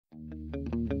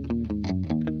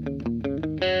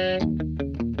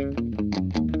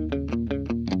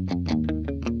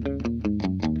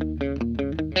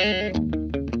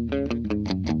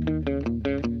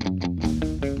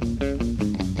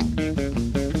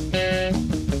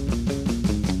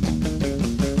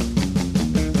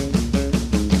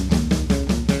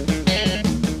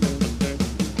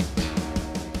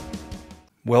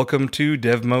Welcome to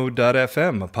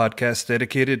devMode.fm, a podcast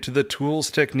dedicated to the tools,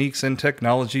 techniques, and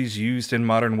technologies used in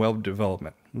modern web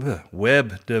development.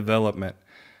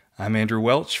 I'm Andrew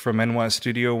Welch from NY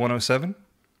Studio 107.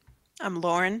 I'm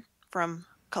Lauren from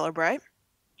Color Bright.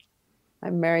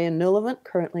 I'm Marian Newlevant,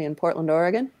 currently in Portland,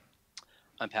 Oregon.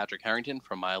 I'm Patrick Harrington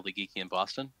from Mildly Geeky in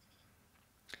Boston.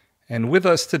 And with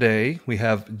us today, we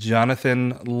have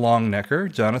Jonathan Longnecker.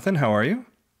 Jonathan, how are you?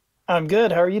 I'm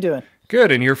good. How are you doing?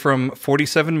 Good. And you're from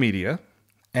 47 Media.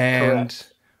 And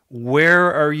Correct.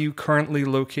 Where are you currently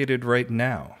located right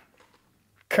now?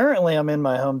 Currently, I'm in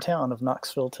my hometown of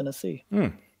Knoxville, Tennessee.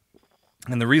 And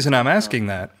the reason I'm asking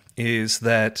that is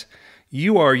that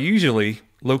you are usually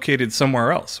located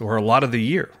somewhere else, or a lot of the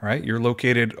year, right? You're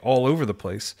located all over the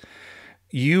place.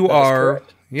 You That is are,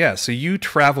 correct. yeah, so you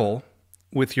travel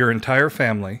with your entire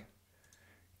family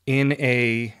in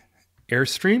a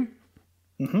Airstream?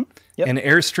 Mm-hmm. Yep. An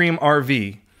Airstream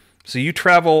RV. So you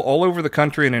travel all over the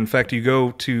country, and in fact, you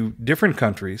go to different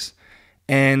countries,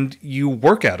 and you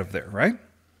work out of there, right?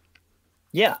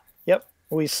 Yeah. Yep.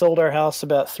 We sold our house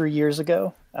about 3 years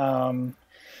ago.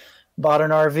 Bought an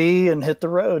RV and hit the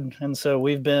road. And so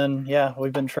we've been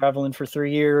traveling for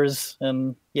 3 years.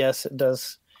 And yes, it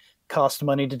does cost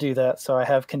money to do that. So I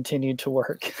have continued to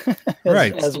work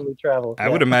Right. as we travel. I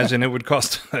would imagine it would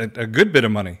cost a good bit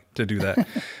of money to do that.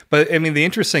 But I mean, the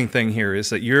interesting thing here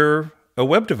is that you're a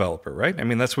web developer, right? I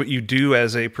mean, that's what you do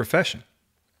as a profession.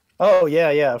 Oh,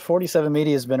 yeah. 47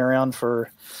 Media has been around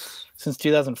since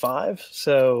 2005.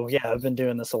 So yeah, I've been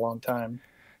doing this a long time.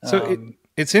 So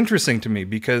it's interesting to me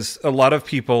because a lot of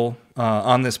people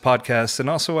on this podcast, and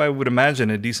also I would imagine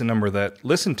a decent number that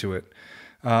listen to it,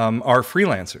 are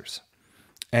freelancers.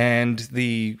 And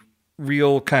the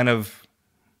real kind of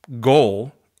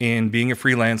goal in being a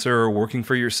freelancer or working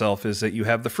for yourself is that you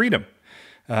have the freedom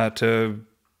to,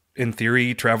 in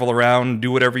theory, travel around,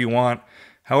 do whatever you want.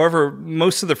 However,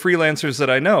 most of the freelancers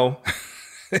that I know,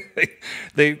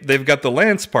 they've got the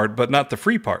lance part, but not the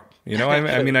free part. You know,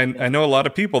 I mean, I know a lot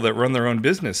of people that run their own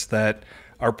business that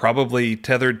are probably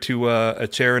tethered to a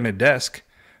chair and a desk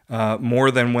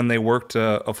more than when they worked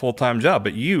a full-time job.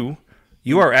 But you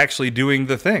are actually doing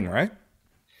the thing, right?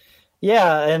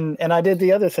 Yeah, and I did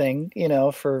the other thing,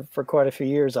 for quite a few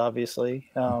years, obviously.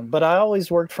 But I always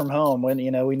worked from home when,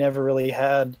 we never really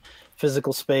had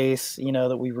physical space,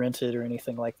 that we rented or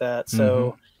anything like that.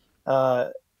 So,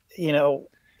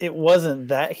 it wasn't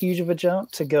that huge of a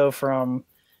jump to go from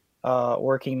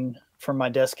working from my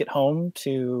desk at home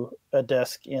to a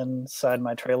desk inside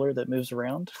my trailer that moves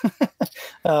around.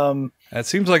 That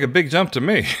seems like a big jump to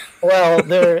me. Well,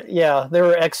 there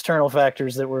were external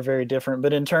factors that were very different,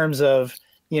 but in terms of,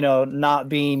 not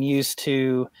being used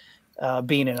to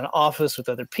being in an office with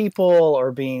other people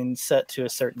or being set to a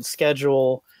certain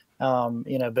schedule,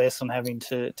 based on having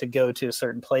to go to a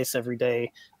certain place every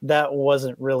day, that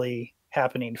wasn't really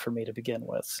happening for me to begin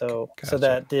with. So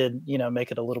that did,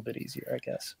 make it a little bit easier, I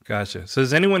guess. Gotcha. So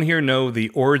does anyone here know the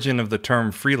origin of the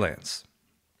term freelance?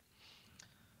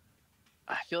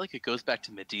 I feel like it goes back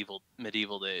to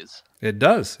medieval days. It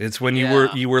does. It's when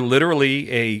you were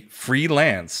literally a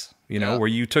freelance, where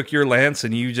you took your lance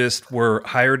and you just were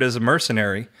hired as a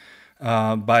mercenary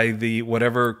by the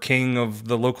whatever king of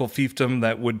the local fiefdom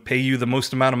that would pay you the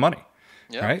most amount of money,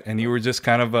 right? And you were just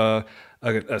kind of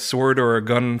a sword or a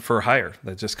gun for hire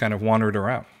that just kind of wandered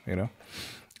around,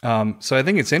 So I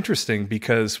think it's interesting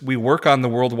because we work on the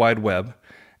World Wide Web,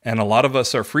 and a lot of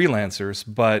us are freelancers,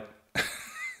 but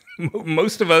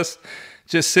most of us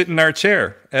just sit in our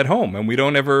chair at home and we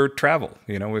don't ever travel.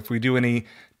 If we do any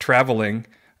traveling,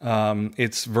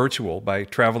 it's virtual by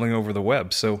traveling over the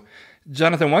web. So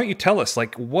Jonathan, why don't you tell us,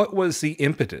 what was the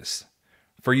impetus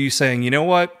for you saying, you know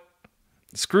what,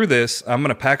 screw this, I'm going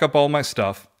to pack up all my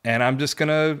stuff and I'm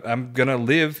going to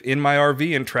live in my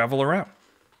RV and travel around?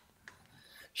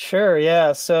 Sure.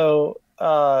 Yeah. So,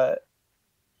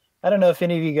 I don't know if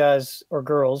any of you guys or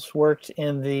girls worked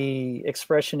in the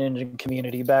expression engine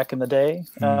community back in the day,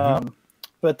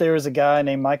 but there was a guy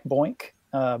named Mike Boink,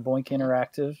 Boink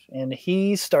Interactive, and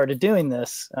he started doing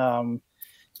this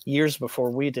years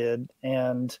before we did.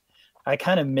 And I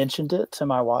kind of mentioned it to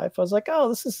my wife. I was like, "Oh,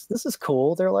 this is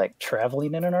cool. They're like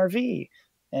traveling in an RV,"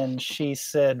 and she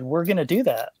said, "We're gonna do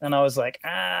that." And I was like,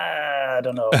 I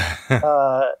don't know.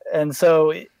 And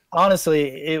so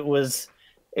honestly, it was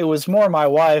more my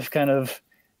wife kind of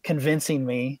convincing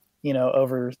me,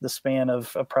 over the span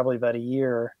of probably about a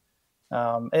year.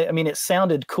 I mean, it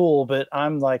sounded cool, but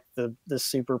I'm like the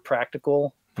super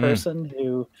practical person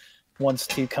who wants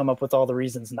to come up with all the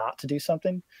reasons not to do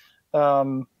something.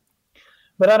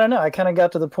 But I don't know. I kind of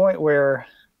got to the point where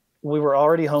we were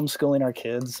already homeschooling our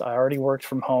kids. I already worked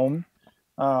from home.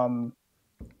 I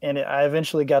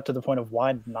eventually got to the point of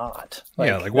why not?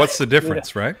 Like what's the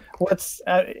difference, right?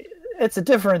 It's a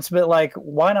difference, but like,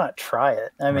 why not try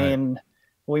it? I mean,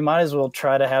 we might as well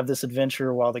try to have this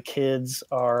adventure while the kids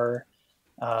are,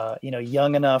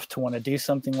 young enough to want to do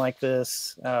something like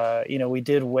this. We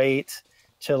did wait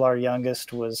till our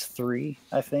youngest was 3,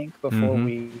 I think, before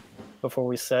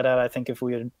we set out. I think if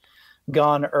we had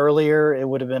gone earlier, it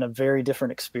would have been a very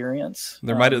different experience.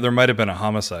 There might have been a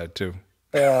homicide too.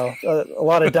 A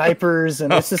lot of diapers,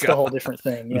 and it's just a whole different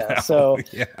thing. Yeah.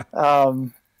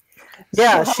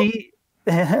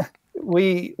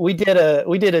 We did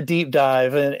a deep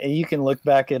dive, and you can look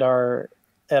back at our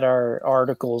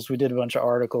articles. We did a bunch of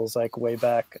articles like way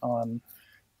back on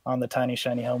the Tiny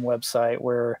Shiny Home website,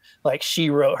 where like she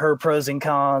wrote her pros and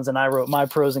cons and I wrote my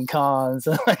pros and cons,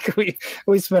 and like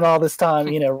we spent all this time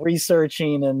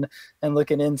researching and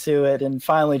looking into it, and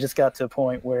finally just got to a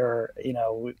point where it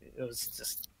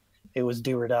was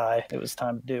do or die. It was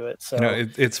time to do it. So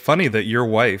it's funny that your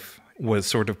wife was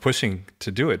sort of pushing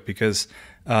to do it, because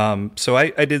so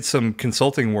I did some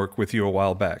consulting work with you a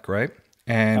while back, right?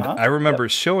 And I remember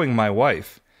showing my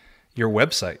wife your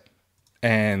website.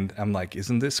 And I'm like,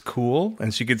 isn't this cool?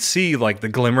 And she could see like the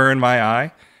glimmer in my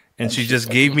eye. And she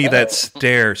just gave me that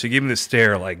stare. She gave me the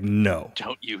stare like, no.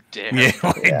 Don't you dare.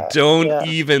 Yeah, don't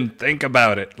even think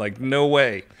about it. Like, no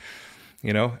way.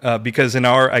 Because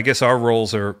I guess our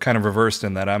roles are kind of reversed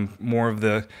in that I'm more of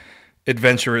the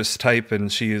adventurous type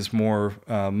and she is more,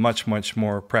 much, much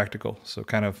more practical. So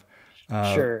kind of.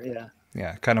 Sure, yeah.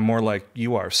 Yeah, kind of more like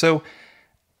you are. So.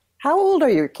 How old are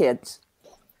your kids?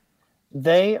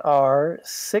 They are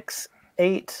 6,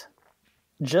 8,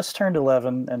 just turned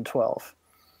 11, and 12.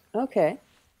 Okay.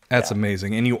 That's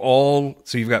amazing. And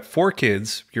so you've got 4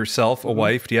 kids, yourself, a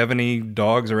wife. Do you have any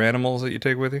dogs or animals that you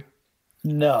take with you?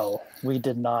 No, we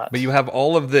did not. But you have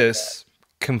all of this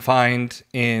confined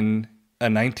in a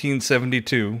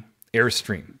 1972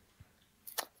 Airstream.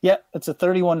 Yeah, it's a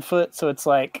 31-foot, so it's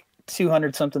like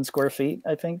 200-something square feet,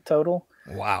 I think, total.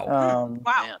 Wow.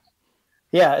 Wow.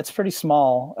 Yeah, it's pretty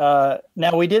small.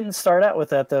 Now, we didn't start out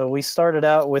with that, though. We started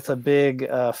out with a big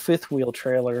fifth-wheel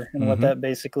trailer, and what that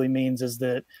basically means is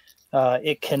that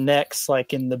it connects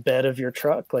like in the bed of your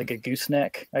truck, like a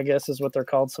gooseneck, I guess is what they're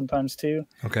called sometimes, too.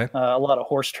 Okay. A lot of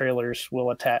horse trailers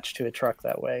will attach to a truck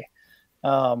that way.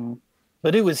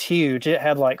 But it was huge. It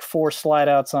had like 4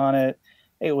 slide-outs on it.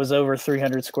 It was over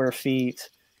 300 square feet.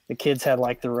 The kids had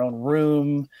like their own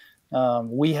room.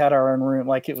 We had our own room.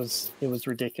 Like it was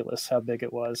ridiculous how big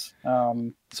it was.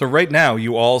 So right now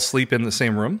you all sleep in the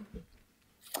same room?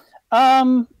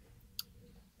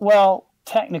 Well,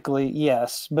 technically,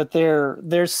 yes, but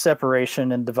there's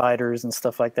separation and dividers and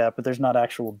stuff like that, but there's not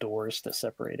actual doors that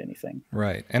separate anything.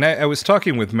 Right. And I was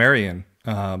talking with Marion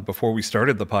before we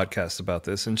started the podcast about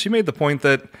this, and she made the point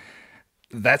that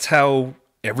that's how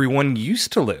everyone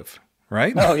used to live.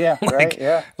 Right? Oh, yeah, right,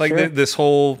 yeah. Like sure. this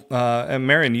whole, and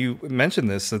Marion, you mentioned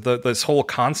this, that this whole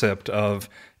concept of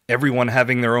everyone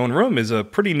having their own room is a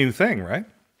pretty new thing, right?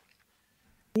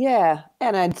 Yeah,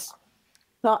 and it's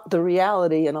not the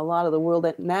reality in a lot of the world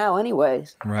now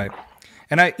anyways. Right.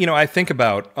 And I think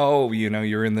about,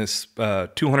 you're in this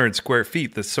 200 square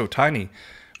feet that's so tiny,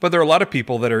 but there are a lot of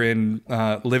people that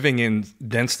are living in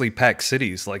densely packed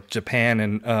cities like Japan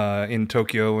and in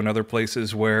Tokyo and other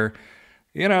places where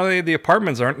the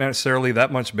apartments aren't necessarily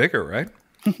that much bigger, right?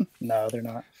 No, they're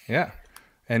not. Yeah.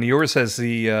 And yours has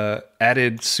the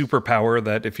added superpower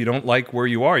that if you don't like where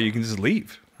you are, you can just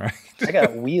leave, right? I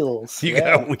got wheels. You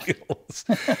got wheels.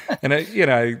 And,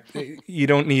 you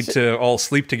don't need to all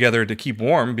sleep together to keep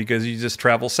warm because you just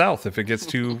travel south if it gets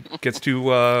too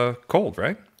cold,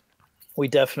 right? We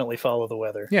definitely follow the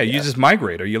weather. Yeah, you just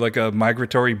migrate. Are you like a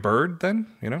migratory bird then,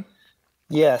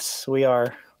 Yes, we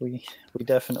are. We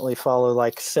definitely follow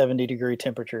like 70-degree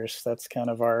temperatures. That's kind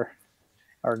of our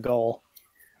goal.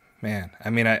 Man,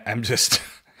 I mean,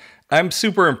 I'm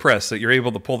super impressed that you're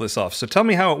able to pull this off. So tell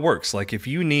me how it works. Like if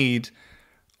you need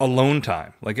alone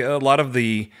time, like a lot of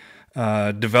the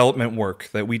development work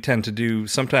that we tend to do,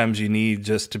 sometimes you need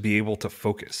just to be able to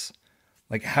focus.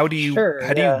 Like how do you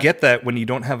get that when you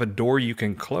don't have a door you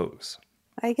can close?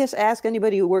 I guess ask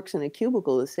anybody who works in a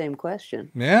cubicle the same question.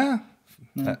 Yeah.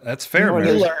 That's fair, man.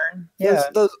 You learn. Yeah.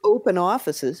 Those open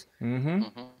offices. Mm-hmm.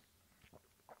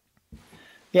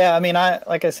 Yeah, I mean,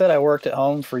 like I said, I worked at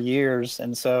home for years,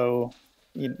 and so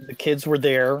the kids were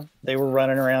there. They were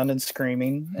running around and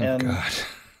screaming, and God.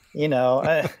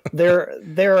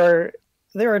 there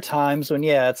are times when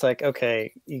it's like,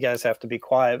 okay, you guys have to be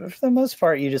quiet, but for the most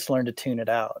part, you just learn to tune it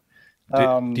out.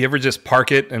 Do you ever just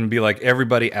park it and be like,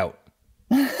 everybody out?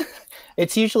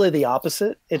 It's usually the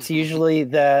opposite. It's usually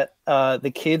that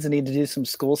the kids need to do some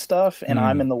school stuff and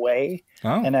I'm in the way.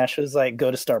 Oh. And Ash was like,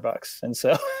 go to Starbucks. And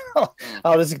so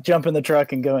I'll just jump in the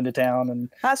truck and go into town. And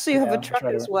So you have a truck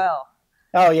as well.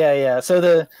 Oh, yeah.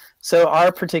 So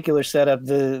our particular setup,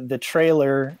 the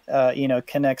trailer,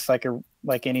 connects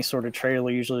like any sort of trailer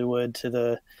usually would to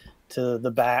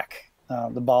the back.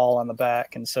 The ball on the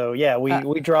back, and so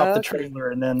we drop the trailer,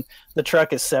 and then the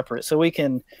truck is separate, so we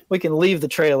can leave the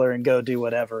trailer and go do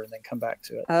whatever, and then come back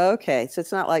to it. Okay, so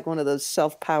it's not like one of those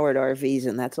self-powered RVs,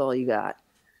 and that's all you got.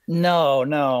 No.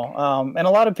 And a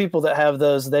lot of people that have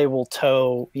those, they will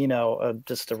tow,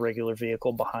 just a regular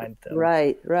vehicle behind them.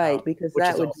 Right, because which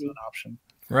that is would also be an option.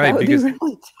 Right, that would because be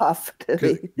really tough to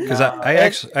be. Because I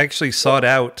actually sought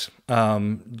out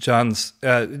John's.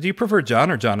 Do you prefer John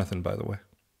or Jonathan, by the way?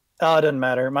 Oh, it doesn't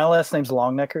matter. My last name's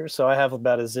Longnecker, so I have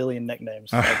about a zillion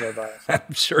nicknames I go by.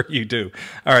 I'm sure you do.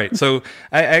 All right. So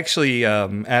I actually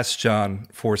asked John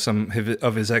for some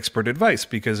of his expert advice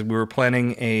because we were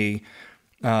planning a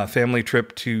family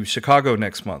trip to Chicago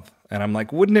next month. And I'm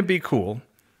like, wouldn't it be cool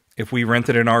if we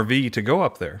rented an RV to go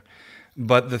up there?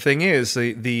 But the thing is,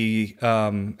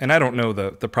 and I don't know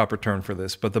the proper term for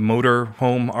this, but the motor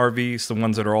home RVs, the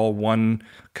ones that are all one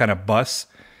kind of bus,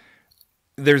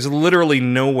 there's literally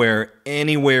nowhere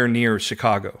anywhere near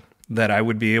Chicago that I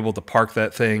would be able to park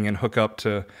that thing and hook up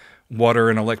to water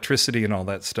and electricity and all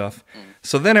that stuff.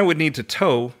 So then I would need to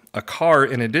tow a car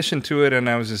in addition to it. And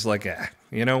I was just like,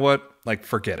 you know what? Like,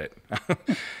 forget it.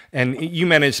 And you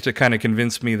managed to kind of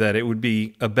convince me that it would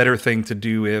be a better thing to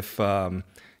do if,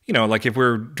 like if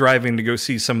we're driving to go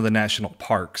see some of the national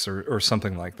parks or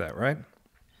something like that, right?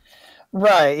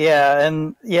 Right, yeah,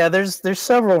 and there's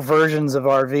several versions of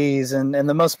RVs, and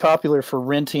the most popular for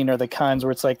renting are the kinds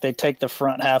where it's like they take the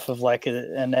front half of like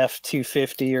an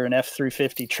F-250 or an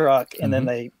F-350 truck, and then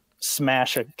they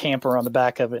smash a camper on the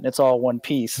back of it, and it's all one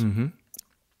piece.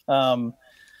 And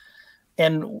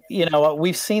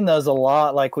we've seen those a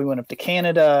lot. Like we went up to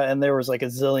Canada, and there was like a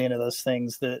zillion of those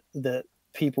things that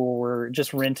people were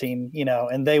just renting,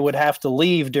 and they would have to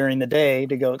leave during the day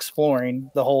to go exploring.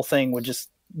 The whole thing would just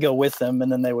go with them,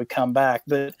 and then they would come back.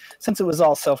 But since it was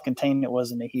all self-contained, it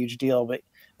wasn't a huge deal. But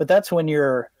that's when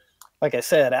you're, like I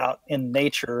said, out in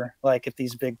nature, like at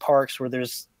these big parks where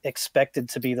there's expected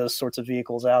to be those sorts of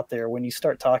vehicles out there. When you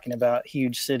start talking about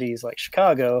huge cities like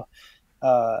Chicago,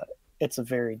 it's a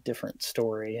very different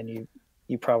story, and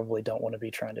you probably don't want to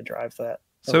be trying to drive that.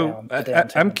 So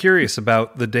I'm curious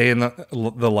about the day in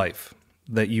the life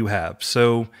that you have.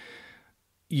 So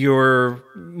you're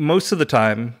most of the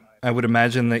time, I would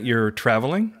imagine that you're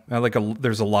traveling.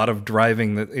 There's a lot of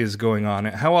driving that is going on.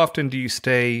 How often do you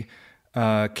stay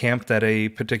camped at a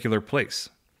particular place?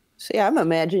 See, I'm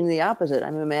imagining the opposite.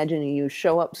 I'm imagining you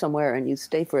show up somewhere and you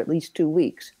stay for at least 2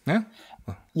 weeks. Yeah.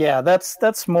 Yeah,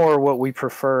 that's more what we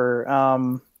prefer.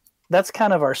 That's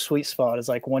kind of our sweet spot, is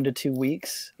like 1 to 2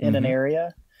 weeks in an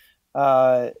area.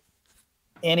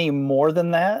 Any more than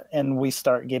that, and we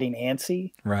start getting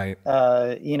antsy. Right.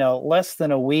 Less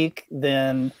than a week,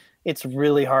 then it's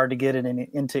really hard to get it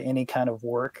into any kind of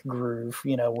work groove.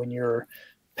 When you're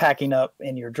packing up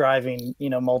and you're driving,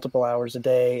 multiple hours a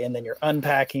day, and then you're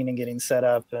unpacking and getting set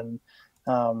up. And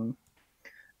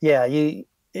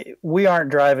we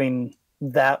aren't driving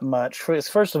that much.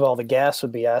 First of all, the gas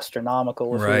would be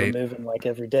astronomical if we were moving like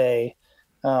every day.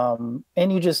 And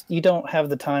you don't have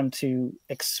the time to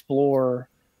explore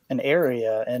an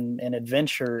area and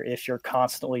adventure if you're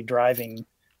constantly driving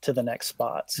to the next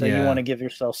spot. So you want to give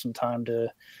yourself some time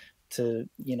to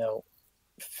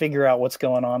figure out what's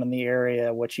going on in the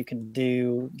area, what you can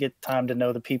do, get time to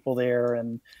know the people there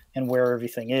and where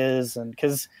everything is. And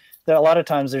because a lot of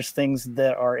times there's things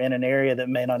that are in an area that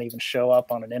may not even show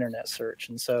up on an internet search.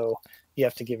 And so you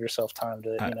have to give yourself time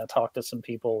to, talk to some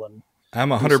people. And I'm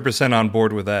 100% on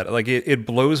board with that. Like it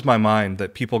blows my mind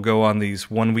that people go on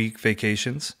these 1 week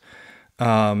vacations.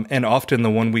 And often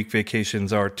the 1 week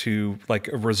vacations are to like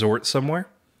a resort somewhere.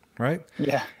 Right.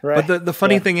 Yeah. Right. But the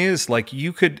funny thing is, like,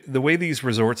 the way these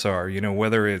resorts are,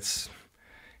 whether it's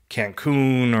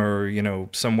Cancun or,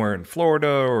 somewhere in Florida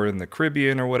or in the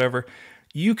Caribbean or whatever,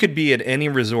 you could be at any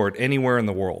resort anywhere in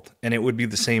the world and it would be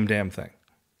the same damn thing.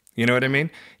 You know what I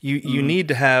mean? You need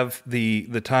to have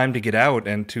the time to get out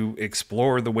and to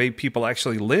explore the way people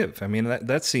actually live. I mean,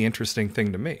 that's the interesting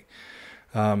thing to me.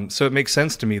 So it makes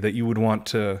sense to me that you would want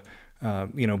to,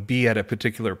 be at a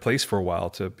particular place for a while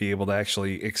to be able to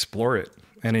actually explore it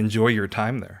and enjoy your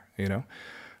time there,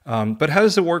 But how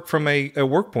does it work from a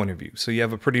work point of view? So you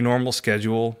have a pretty normal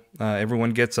schedule.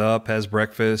 Everyone gets up, has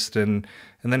breakfast, and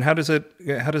then how does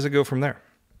it go from there?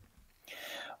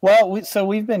 Well, so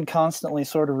we've been constantly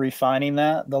sort of refining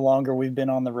that the longer we've been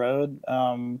on the road.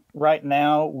 Right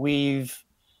now,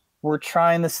 we're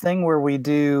trying this thing where we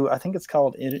do, I think it's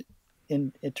called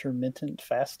intermittent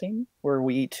fasting, where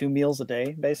we eat 2 meals a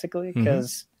day, basically,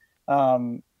 because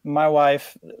my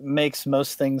wife makes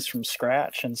most things from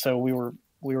scratch, and so we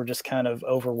were just kind of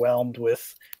overwhelmed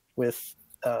with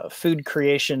food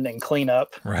creation and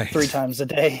cleanup 3 times a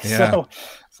day. Yeah.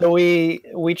 So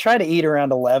we try to eat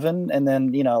around 11, and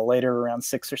then later around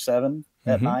 6 or 7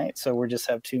 at night. So we just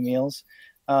have 2 meals.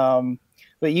 But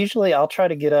usually I'll try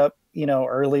to get up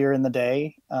earlier in the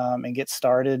day and get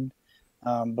started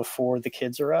before the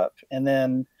kids are up, and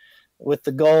then with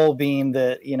the goal being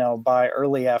that by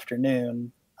early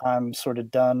afternoon I'm sort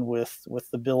of done with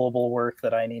the billable work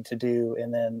that I need to do.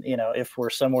 And then if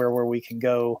we're somewhere where we can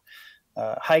go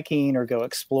hiking or go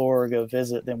explore or go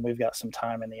visit, then we've got some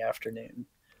time in the afternoon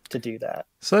to do that.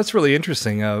 So that's really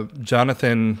interesting.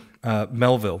 Jonathan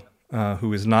Melville,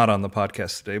 who is not on the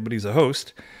podcast today, but he's a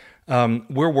host.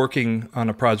 We're working on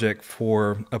a project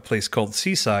for a place called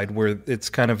Seaside, where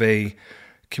it's kind of a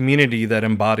community that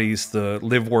embodies the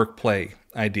live, work, play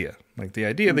idea. Like the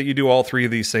idea that you do all 3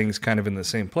 of these things kind of in the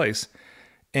same place.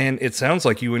 And it sounds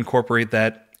like you incorporate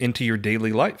that into your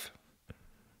daily life.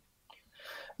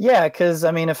 Yeah, because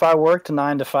if I worked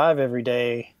 9 to 5 every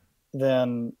day,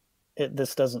 then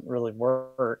this doesn't really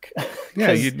work.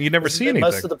 Yeah, you never see anything.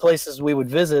 Most of the places we would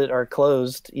visit are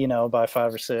closed, by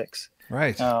 5 or 6.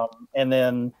 Right. And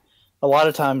then a lot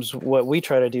of times what we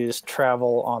try to do is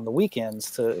travel on the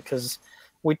weekends because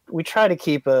we try to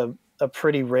keep a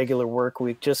pretty regular work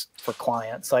week just for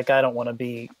clients. Like I don't want to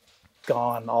be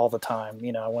gone all the time.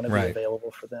 I want to be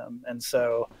available for them. And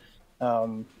so,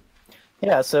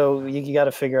 so you got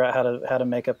to figure out how to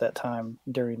make up that time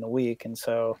during the week. And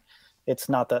so it's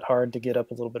not that hard to get up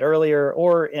a little bit earlier.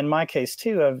 Or in my case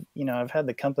too, I've had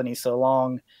the company so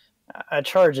long, I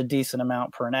charge a decent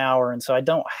amount per an hour. And so I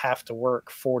don't have to work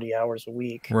 40 hours a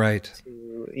week. Right.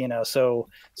 So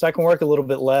I can work a little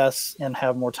bit less and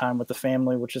have more time with the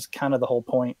family, which is kind of the whole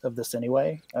point of this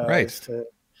anyway.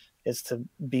 Is to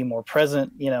be more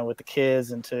present, with the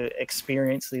kids and to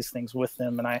experience these things with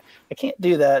them. And I can't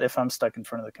do that if I'm stuck in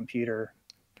front of the computer.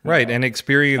 Right, and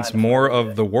experience more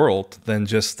of the world than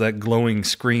just that glowing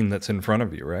screen that's in front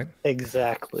of you, right?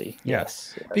 Exactly.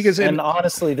 Yes. Because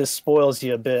honestly, this spoils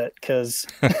you a bit because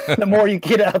the more you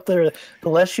get out there, the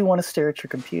less you want to stare at your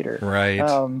computer. Right.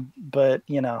 But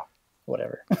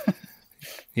whatever.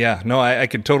 Yeah. No, I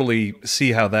could totally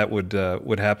see how that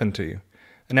would happen to you.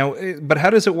 Now, but how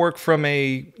does it work from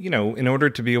in order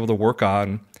to be able to work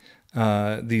on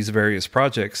these various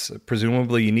projects,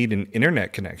 presumably you need an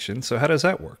internet connection. So how does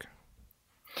that work?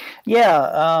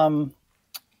 Yeah.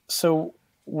 So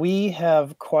we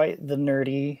have quite the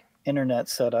nerdy internet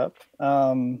setup.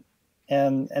 And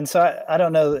so I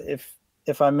don't know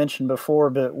if I mentioned before,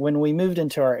 but when we moved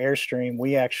into our Airstream,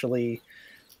 we actually,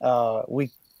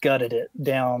 we gutted it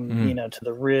down, to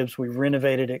the ribs. We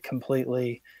renovated it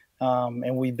completely.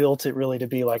 And we built it really to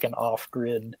be like an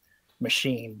off-grid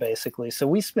machine, basically. So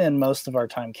we spend most of our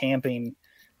time camping,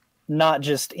 not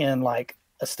just in like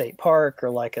a state park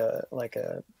or like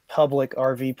a public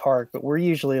RV park, but we're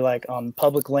usually like on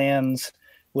public lands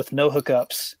with no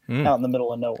hookups out in the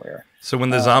middle of nowhere. So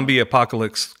when the zombie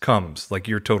apocalypse comes, like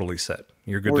you're totally set.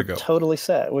 You're good to go. We're totally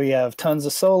set. We have tons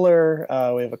of solar.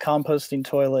 We have a composting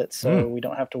toilet, so we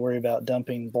don't have to worry about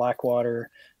dumping black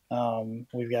water.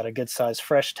 We've got a good sized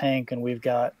fresh tank, and we've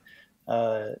got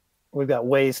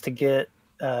ways to get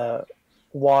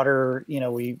water.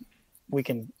 We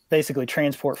can basically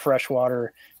transport fresh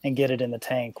water and get it in the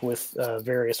tank with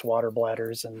various water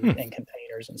bladders and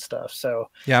containers and stuff. So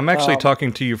yeah, I'm actually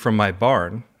talking to you from my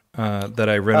barn that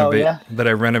I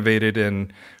renovated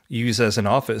and use as an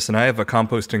office, and I have a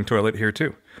composting toilet here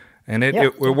too, and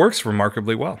it works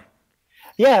remarkably well.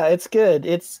 Yeah, it's good.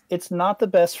 It's not the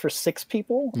best for 6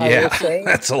 people, I would say.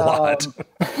 That's a lot.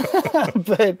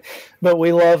 But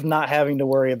we love not having to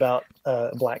worry about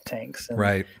black tanks. And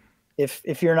right.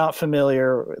 If you're not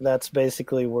familiar, that's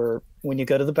basically where, when you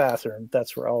go to the bathroom,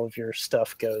 that's where all of your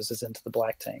stuff goes, is into the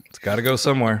black tank. It's got to go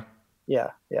somewhere.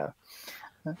 Yeah.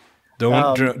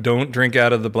 Don't drink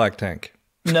out of the black tank.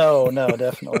 No,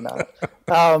 definitely not.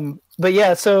 But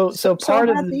yeah, so part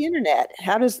of the internet,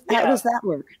 how does that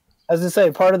work? As I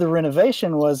say, part of the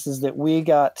renovation is that we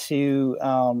got to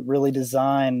really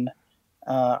design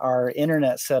our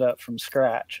internet setup from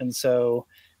scratch. And so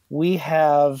we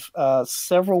have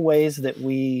several ways that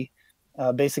we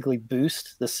basically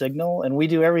boost the signal. And we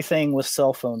do everything with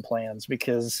cell phone plans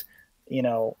because, you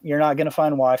know, you're not going to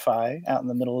find Wi-Fi out in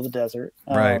the middle of the desert.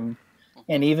 Right.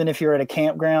 And even if you're at a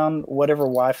campground, whatever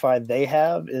Wi-Fi they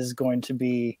have is going to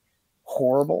be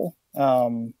horrible.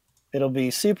 It'll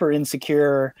be super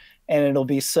insecure, and it'll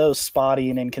be so spotty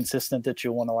and inconsistent that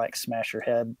you'll want to like smash your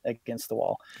head against the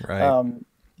wall. Right.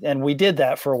 And we did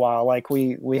that for a while. Like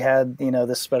we had, you know,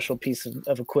 this special piece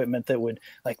of equipment that would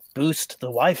like boost the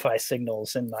Wi-Fi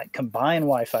signals and like combine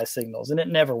Wi-Fi signals, and it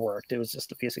never worked. It was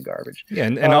just a piece of garbage. Yeah,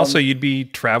 and also you'd be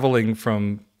traveling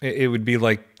from. It would be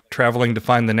like traveling to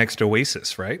find the next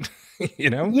oasis, right? You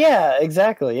know? Yeah,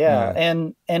 exactly. Yeah.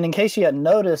 And in case you hadn't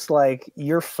noticed, like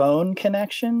your phone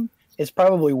connection is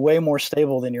probably way more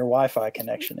stable than your Wi-Fi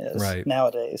connection is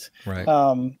nowadays. Right.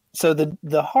 So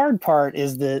the hard part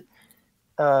is that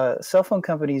cell phone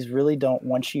companies really don't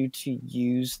want you to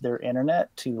use their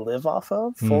internet to live off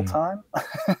of full time.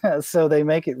 So they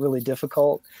make it really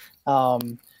difficult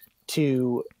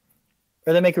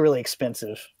or they make it really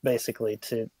expensive, basically,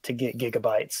 to get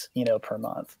gigabytes, you know, per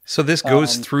month. So this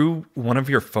goes through one of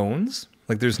your phones?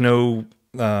 Like there's no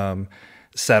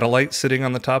satellite sitting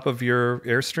on the top of your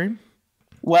Airstream?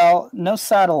 Well, no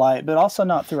satellite, but also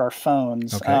not through our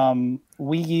phones. Okay.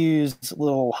 We use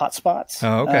little hotspots.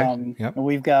 Oh, okay. Yep.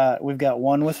 We've got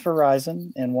one with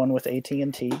Verizon and one with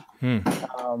AT&T.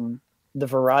 The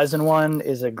Verizon one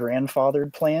is a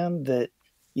grandfathered plan that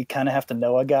you kind of have to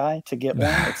know a guy to get one.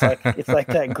 It's like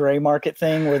that gray market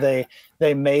thing where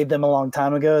they made them a long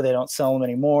time ago. They don't sell them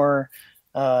anymore.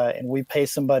 And we pay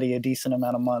somebody a decent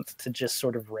amount a month to just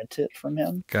sort of rent it from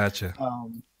him. Gotcha.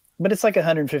 But it's like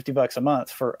 $150 a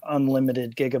month for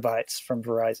unlimited gigabytes from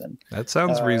Verizon. That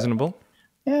sounds reasonable.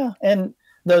 Yeah. And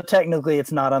though technically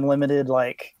it's not unlimited,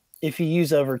 like if you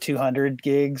use over 200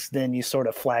 gigs, then you sort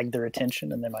of flag their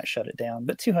attention and they might shut it down.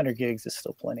 But 200 gigs is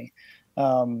still plenty.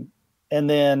 And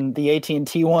then the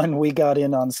AT&T one, we got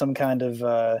in on some kind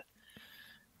of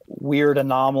weird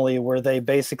anomaly where they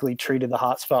basically treated the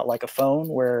hotspot like a phone,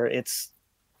 where it's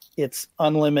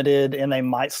unlimited and they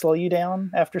might slow you down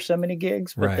after so many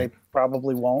gigs, but they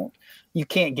probably won't. You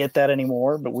can't get that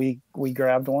anymore, but we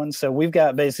grabbed one. So we've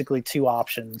got basically two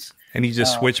options. And you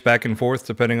just switch back and forth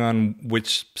depending on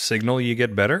which signal you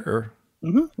get better, or?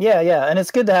 Yeah. And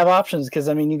it's good to have options because,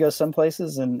 I mean, you go some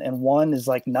places and one is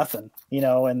like nothing, you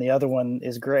know, and the other one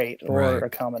is great, or a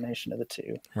combination of the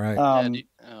two. Right.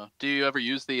 Do you ever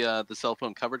use the cell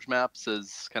phone coverage maps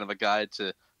as kind of a guide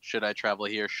to should I travel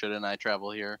here? Shouldn't I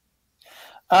travel here?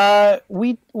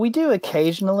 We do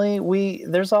occasionally.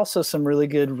 There's also some really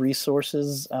good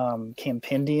resources.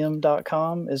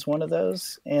 Campendium.com is one of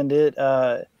those, and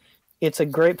it's a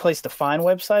great place to find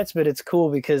websites, but it's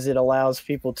cool because it allows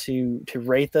people to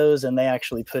rate those, and they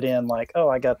actually put in like, oh,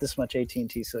 I got this much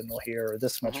AT&T signal here, or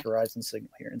this much Verizon signal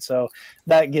here. And so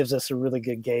that gives us a really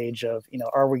good gauge of, you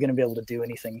know, are we going to be able to do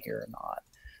anything here or not?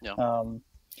 Yeah.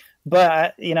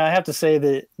 But I have to say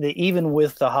that even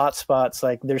with the hotspots,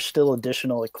 like there's still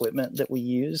additional equipment that we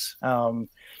use. And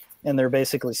they're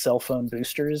basically cell phone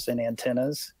boosters and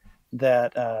antennas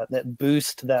that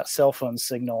boost that cell phone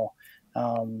signal.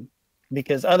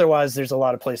 Because otherwise there's a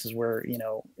lot of places where, you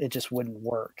know, it just wouldn't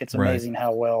work. It's amazing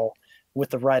how well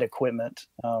with the right equipment,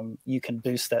 you can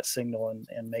boost that signal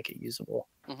and make it usable.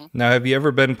 Now, have you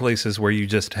ever been places where you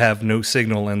just have no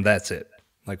signal and that's it?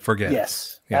 Like forget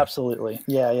Yes, absolutely.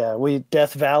 Yeah.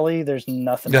 Death Valley, there's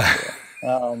nothing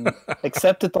there.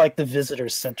 Except at like the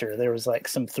visitors center, there was like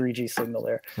some 3G signal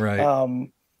there. Right.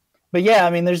 But yeah, I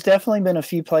mean, there's definitely been a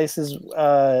few places,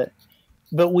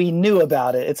 but we knew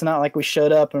about it. It's not like we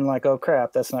showed up and like, oh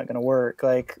crap, that's not going to work.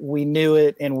 Like we knew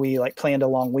it, and we like planned a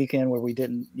long weekend where we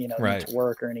didn't, you know, need to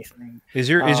work or anything. Is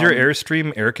your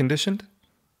Airstream air conditioned?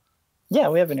 Yeah,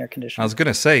 we have an air conditioner. I was going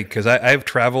to say, because I've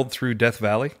traveled through Death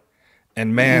Valley.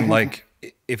 And man, like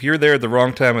if you're there at the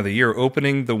wrong time of the year,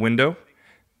 opening the window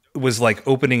was like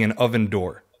opening an oven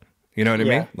door. You know what I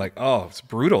mean? Like, oh, it's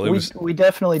brutal. We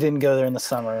definitely didn't go there in the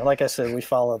summer. Like I said, we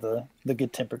follow the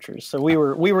good temperatures. So we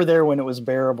were there when it was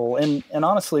bearable. And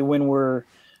honestly, when we're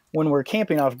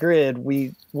camping off grid,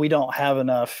 we don't have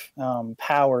enough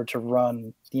power to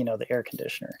run, you know, the air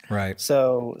conditioner. Right.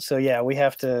 So yeah, we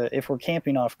have to, if we're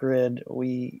camping off grid,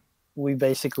 we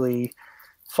basically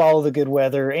follow the good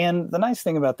weather. And the nice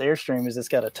thing about the Airstream is it's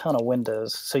got a ton of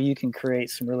windows, so you can create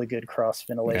some really good cross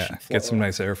ventilation. Yeah, get some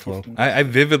nice airflow. I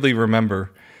vividly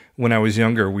remember when I was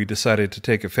younger, we decided to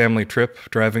take a family trip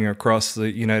driving across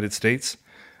the United States,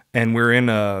 and we're in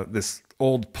this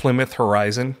old Plymouth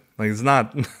Horizon. Like it's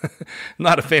not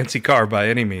a fancy car by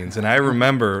any means. And I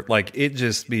remember like it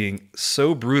just being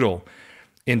so brutal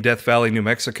in Death Valley, New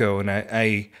Mexico,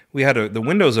 and we had the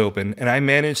windows open, and I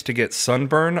managed to get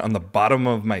sunburn on the bottom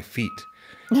of my feet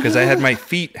because I had my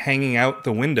feet hanging out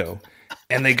the window,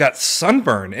 and they got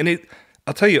sunburn. And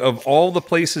I'll tell you, of all the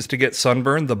places to get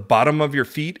sunburn, the bottom of your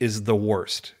feet is the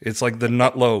worst. It's like the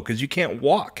nut low because you can't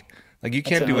walk, like you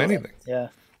can't do anything. Yeah.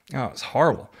 Oh, it's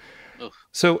horrible. Ugh.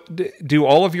 So, do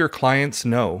all of your clients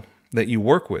know that you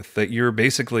work with that you're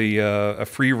basically a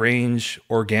free range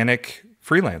organic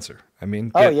freelancer? I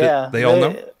mean, they all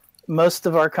know. Most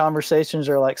of our conversations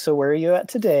are like, "So where are you at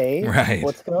today? Right.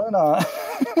 What's going on?"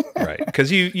 Right,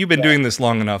 because you've been doing this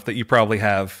long enough that you probably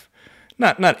have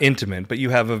not intimate, but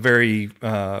you have a very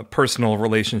personal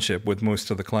relationship with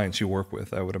most of the clients you work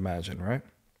with, I would imagine, right?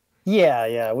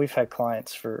 Yeah, we've had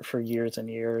clients for years and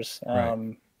years,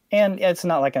 Right. and it's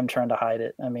not like I'm trying to hide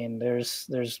it. I mean, there's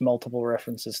multiple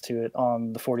references to it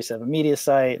on the 47 Media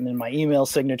site, and in my email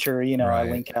signature, I Right.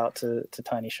 link out to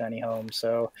Tiny Shiny Home.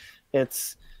 So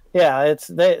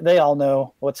they all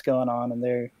know what's going on, and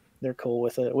they're cool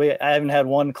with it. I haven't had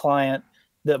one client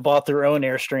that bought their own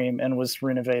Airstream and was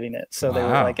renovating it, so they were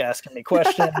Wow. like asking me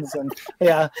questions, and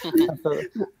yeah.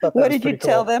 What did you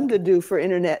tell them to do for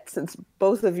internet, since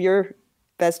both of your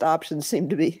best options seem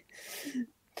to be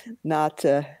not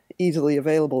easily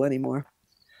available anymore?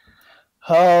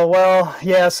 Oh, well,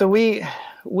 yeah. So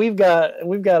we've got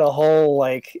a whole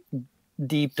like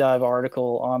deep dive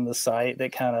article on the site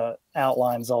that kind of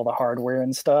outlines all the hardware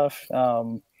and stuff.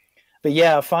 But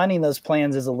yeah, finding those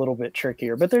plans is a little bit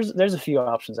trickier. But there's a few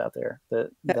options out there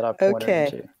that I've pointed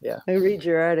into. Yeah. I read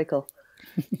your article.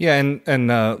 Yeah, and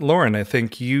Lauren, I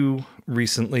think you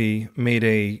recently made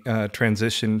a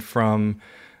transition from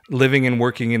living and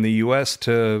working in the U.S.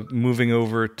 to moving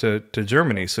over to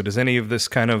Germany. So does any of this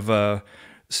kind of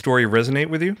story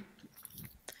resonate with you?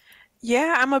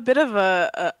 Yeah, I'm a bit of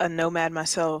a nomad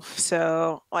myself.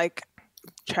 So, like,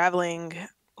 traveling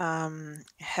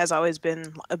has always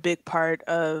been a big part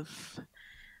of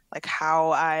like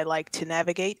how I like to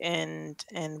navigate and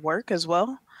work as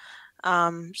well.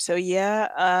 So yeah,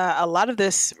 a lot of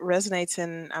this resonates,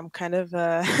 and I'm kind of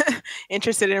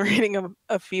interested in reading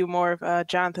a few more of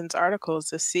Jonathan's articles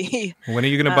to see. When are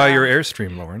you going to buy your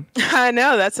Airstream, Lauren? I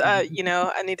know that's I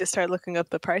need to start looking up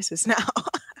the prices now.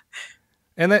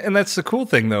 And that's the cool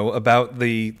thing though about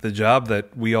the job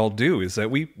that we all do is that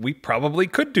we probably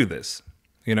could do this,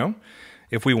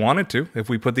 if we wanted to, if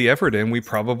we put the effort in, we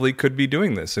probably could be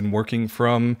doing this and working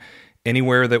from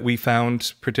anywhere that we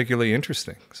found particularly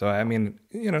interesting. So, I mean,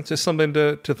 it's just something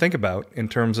to think about in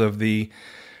terms of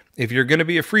if you're going to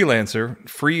be a freelancer,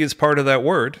 free is part of that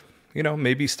word,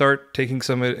 maybe start taking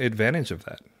some advantage of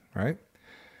that, right?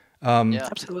 Yeah,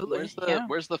 Absolutely.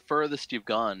 Where's the furthest you've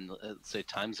gone, say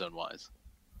time zone wise?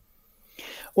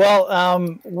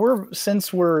 Well,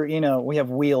 since we have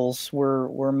wheels,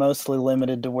 we're mostly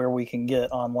limited to where we can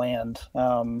get on land.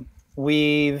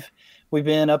 We've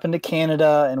been up into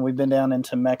Canada and we've been down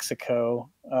into Mexico,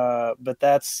 but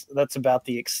that's about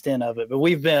the extent of it. But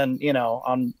we've been,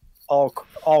 on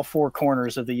all four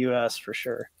corners of the U.S. for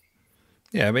sure.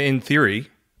 Yeah, I mean, in theory,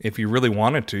 if you really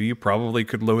wanted to, you probably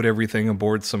could load everything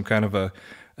aboard some kind of a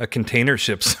container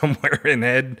ship somewhere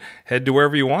and head to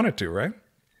wherever you wanted to, right?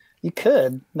 You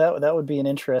could. That would be an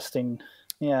interesting,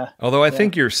 yeah. Although I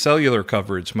think your cellular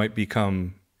coverage might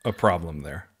become a problem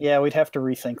there. Yeah, we'd have to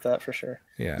rethink that for sure.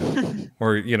 Yeah,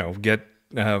 or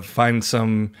find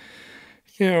some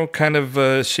kind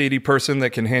of shady person that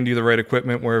can hand you the right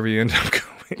equipment wherever you end up going.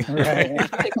 Right.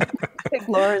 Pick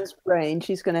Lauren's brain.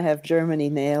 She's going to have Germany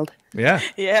nailed. Yeah.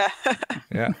 Yeah.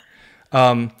 Yeah.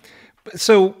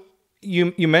 So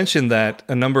you mentioned that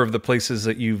a number of the places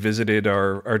that you visited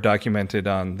are documented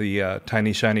on the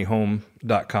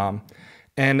tinyshinyhome.com.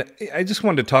 And I just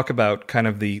wanted to talk about kind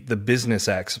of the business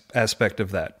aspect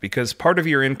of that, because part of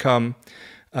your income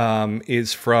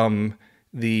is from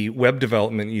the web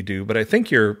development you do, but I think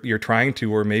you're trying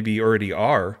to, or maybe already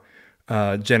are,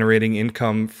 generating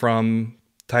income from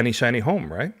Tiny Shiny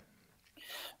Home, right?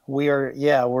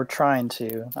 We're trying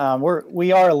to.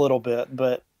 We are a little bit,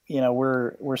 but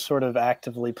we're sort of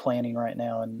actively planning right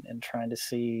now and trying to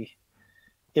see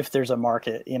if there's a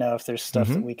market, if there's stuff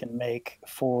that we can make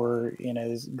for,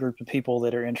 this group of people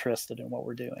that are interested in what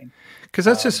we're doing. Because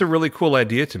that's just a really cool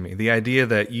idea to me. The idea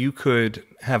that you could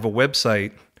have a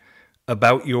website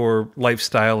about your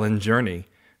lifestyle and journey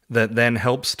that then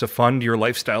helps to fund your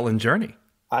lifestyle and journey.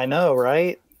 I know,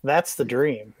 right? That's the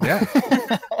dream. Yeah.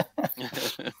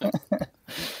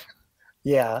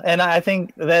 Yeah. And I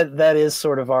think that is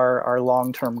sort of our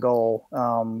long-term goal.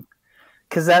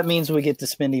 Because that means we get to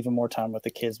spend even more time with the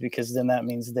kids, because then that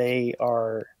means they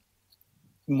are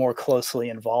more closely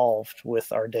involved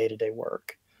with our day-to-day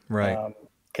work. Right.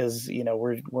 Because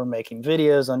we're making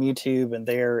videos on YouTube, and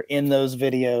they're in those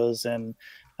videos, and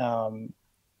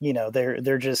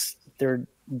they're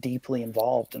deeply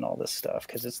involved in all this stuff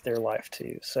because it's their life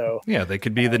too. So yeah, they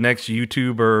could be the next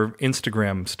YouTube or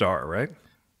Instagram star, right?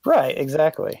 Right,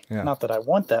 exactly. Yeah. Not that I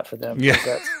want that for them. Yeah.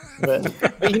 But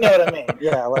you know what I mean.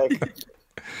 Yeah, like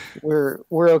we're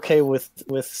okay with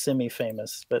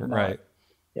semi-famous, but not, right.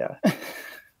 Yeah.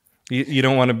 You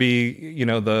don't want to be,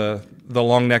 the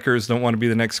long neckers don't want to be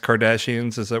the next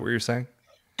Kardashians. Is that what you're saying?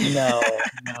 No.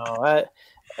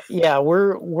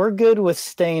 We're good with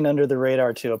staying under the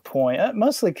radar to a point,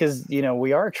 mostly because,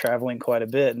 we are traveling quite a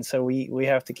bit. And so we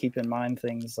have to keep in mind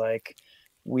things like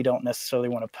we don't necessarily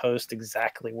want to post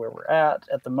exactly where we're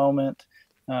at the moment,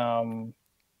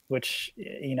 which,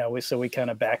 so we kind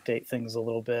of backdate things a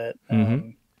little bit,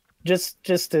 just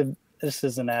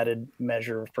as an added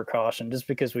measure of precaution, just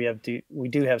because we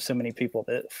do have so many people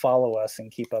that follow us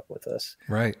and keep up with us.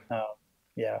 Right.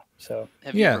 Yeah. So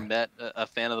have you ever met a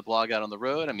fan of the blog out on the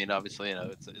road? I mean, obviously,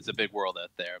 it's a big world out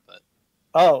there, but.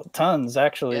 Oh, tons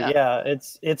actually. Yeah.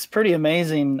 It's pretty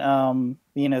amazing.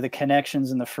 The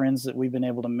connections and the friends that we've been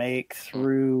able to make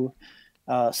through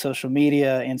social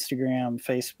media, Instagram,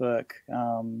 Facebook,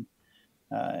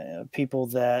 people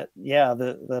that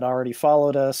already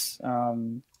followed us.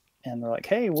 And they're like,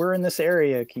 hey, we're in this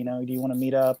area, do you want to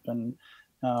meet up? And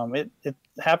it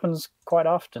happens quite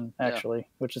often, actually,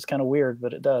 which is kind of weird,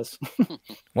 but it does.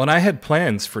 Well, and I had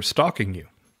plans for stalking you.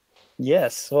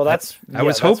 Yes. Well, I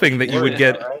was hoping that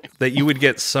you would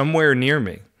get somewhere near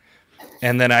me,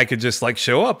 and then I could just like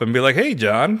show up and be like, hey,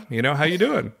 John, how you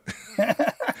doing?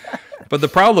 But the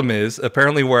problem is,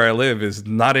 apparently where I live is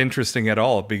not interesting at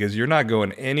all because you're not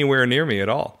going anywhere near me at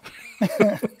all.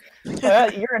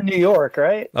 You're in New York,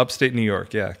 right? Upstate New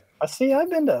York, yeah. I see.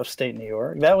 I've been to upstate New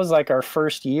York. That was like our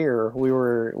first year. We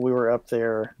were up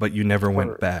there. But you never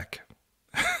went back.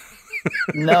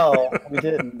 No, we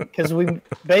didn't, because we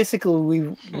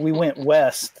went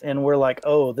west, and we're like,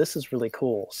 oh, this is really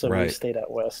cool. So we stayed out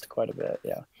west quite a bit.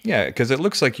 Yeah. Yeah, because it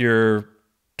looks like you're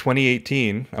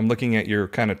 2018. I'm looking at your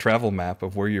kind of travel map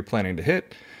of where you're planning to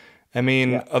hit. I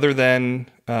mean, other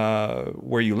than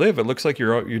where you live, it looks like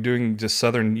you're doing just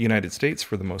southern United States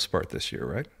for the most part this year,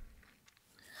 right?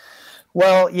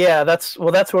 Well, yeah, that's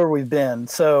where we've been.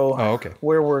 So okay.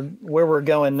 Where we're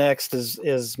going next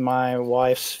is my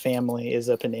wife's family is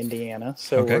up in Indiana.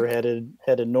 So we're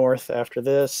headed north after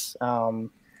this. And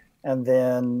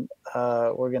then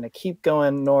we're going to keep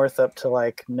going north up to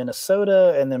like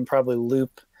Minnesota, and then probably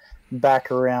loop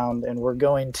back around, and we're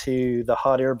going to the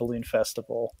Hot Air Balloon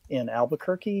Festival in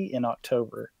Albuquerque in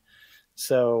October.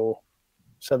 So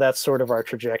that's sort of our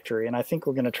trajectory, and I think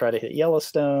we're going to try to hit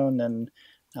Yellowstone and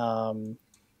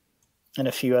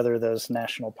a few other of those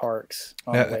national parks.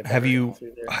 Have you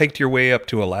hiked your way up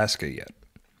to Alaska yet?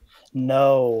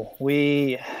 No,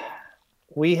 we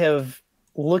have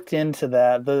looked into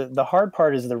that. The hard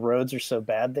part is the roads are so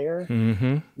bad there.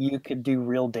 Mm-hmm. You could do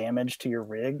real damage to your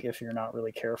rig if you're not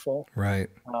really careful. Right.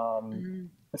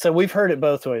 So we've heard it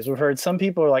both ways. We've heard some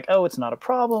people are like, oh, it's not a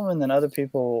problem. And then other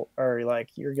people are like,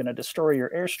 you're going to destroy your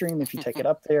Airstream if you take it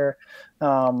up there.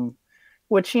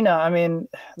 Which, I mean,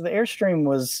 the Airstream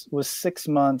was 6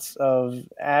 months of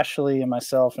Ashley and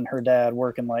myself and her dad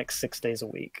working like 6 days a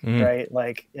week, right?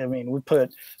 Like, I mean, we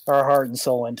put our heart and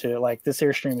soul into it. Like, this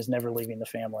Airstream is never leaving the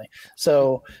family.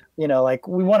 So, like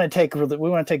we want to take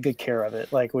good care of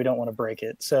it. Like, we don't want to break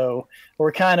it. So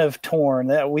we're kind of torn.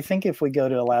 That we think if we go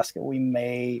to Alaska, we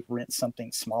may rent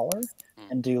something smaller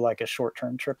and do like a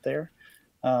short-term trip there.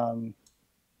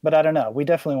 But I don't know. We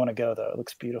definitely want to go though. It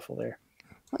looks beautiful there.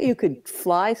 Well, you could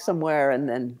fly somewhere and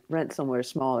then rent somewhere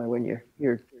smaller when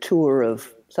your tour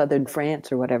of southern France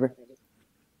or whatever.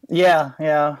 Yeah.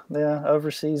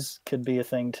 Overseas could be a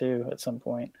thing too at some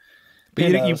point. But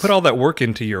you put all that work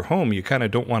into your home. You kind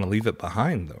of don't want to leave it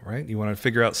behind, though, right? You want to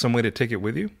figure out some way to take it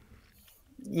with you.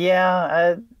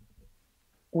 Yeah,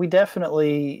 we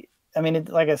definitely. I mean,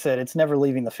 like I said, it's never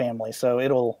leaving the family, so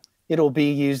it'll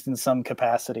be used in some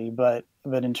capacity. But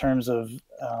in terms of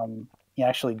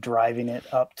actually driving it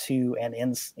up to and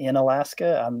in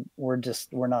Alaska, we're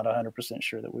not 100%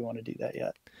 sure that we want to do that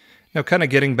yet. Now, kind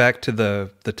of getting back to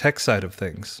the tech side of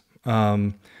things,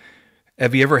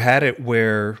 have you ever had it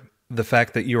where the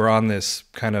fact that you're on this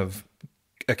kind of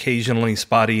occasionally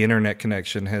spotty internet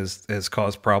connection has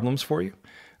caused problems for you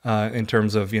in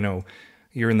terms of,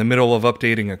 you're in the middle of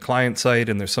updating a client site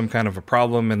and there's some kind of a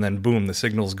problem and then boom, the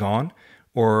signal's gone?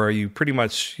 Or are you pretty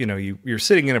much, you're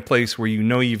sitting in a place where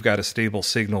you've got a stable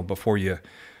signal before you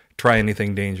try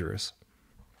anything dangerous?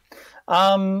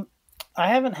 I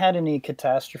haven't had any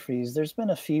catastrophes. There's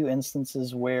been a few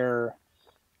instances where,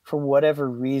 for whatever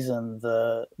reason,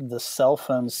 the cell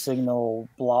phone signal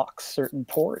blocks certain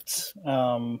ports,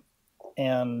 and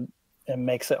it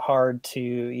makes it hard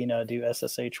to do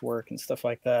SSH work and stuff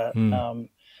like that.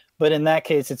 But in that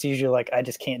case, it's usually like I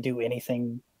just can't do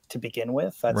anything to begin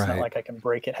with. That's not like I can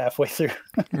break it halfway through.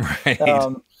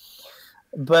 Right.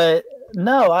 But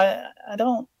no, I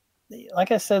don't.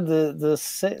 Like I said, the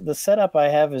setup I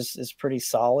have is pretty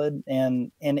solid,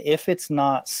 and if it's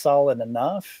not solid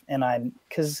enough,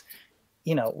 because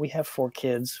we have 4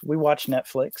 kids, we watch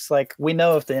Netflix, like we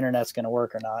know if the internet's going to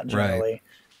work or not generally.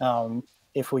 Right.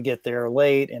 If we get there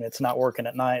late and it's not working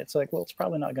at night, it's like, well, it's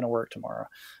probably not going to work tomorrow.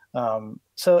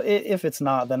 So if it's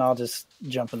not, then I'll just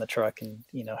jump in the truck and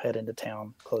head into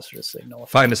town closer to signal.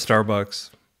 Find a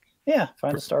Starbucks. Yeah,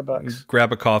 find a Starbucks.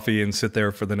 Grab a coffee and sit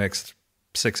there for the next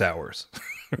 6 hours.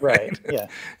 Right. Yeah.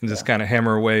 And just kind of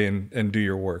hammer away and do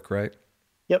your work, right?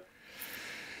 Yep.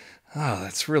 Oh,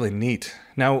 that's really neat.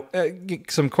 Now,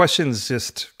 some questions,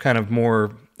 just kind of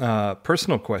more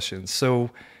personal questions. So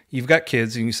you've got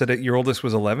kids, and you said that your oldest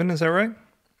was 11, is that right?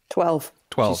 12.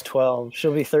 12. She's 12.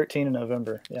 She'll be 13 in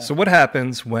November. Yeah. So what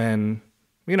happens when,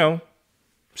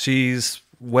 she's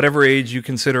whatever age you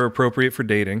consider appropriate for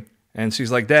dating, and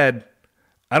she's like, Dad,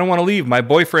 I don't want to leave. My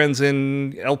boyfriend's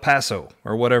in El Paso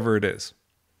or whatever it is.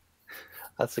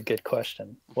 That's a good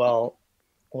question. Well,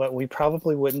 we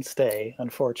probably wouldn't stay,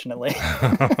 unfortunately.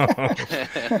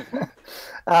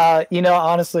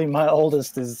 Honestly, my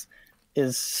oldest is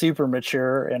super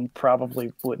mature and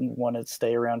probably wouldn't want to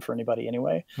stay around for anybody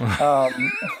anyway.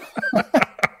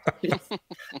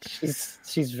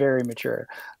 She's very mature.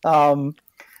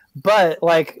 But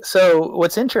so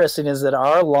what's interesting is that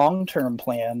our long-term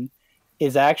plan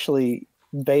is actually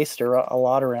based a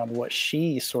lot around what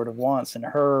she sort of wants, and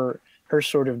her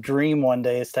sort of dream one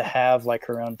day is to have like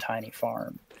her own tiny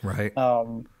farm. Right.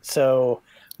 So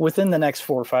within the next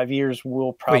 4 or 5 years,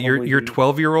 we'll probably. Wait, your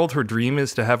 12-year-old, her dream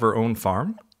is to have her own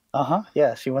farm?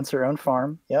 Yeah, she wants her own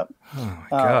farm. Yep. Oh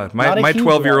my God. My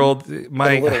 12-year-old,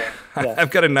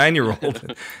 I've got a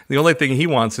 9-year-old. The only thing he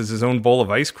wants is his own bowl of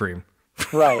ice cream.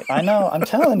 Right. I know. I'm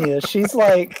telling you, she's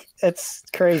like, it's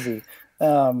crazy.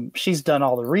 She's done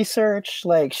all the research.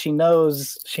 Like she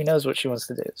knows what she wants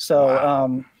to do.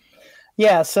 So,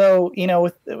 wow. So,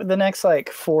 with the next like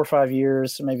 4 or 5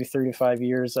 years, maybe 3 to 5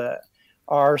 years,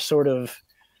 our sort of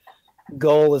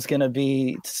goal is going to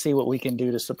be to see what we can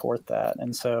do to support that.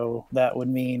 And so that would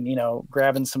mean,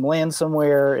 grabbing some land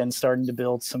somewhere and starting to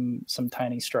build some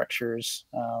tiny structures.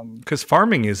 Because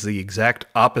farming is the exact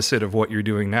opposite of what you're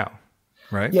doing now,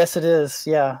 right? Yes, it is.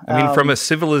 Yeah. I mean, from a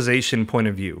civilization point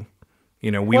of view, we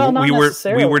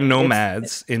were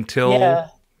nomads until,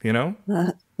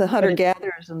 the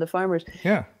hunter-gatherers and the farmers.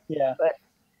 Yeah. Yeah. But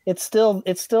it's still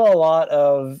a lot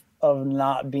of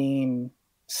not being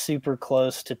super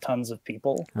close to tons of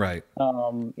people. Right.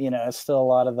 It's still a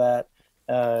lot of that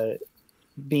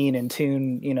being in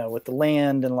tune, with the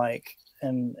land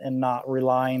and not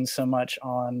relying so much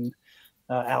on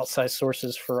outside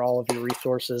sources for all of your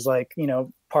resources.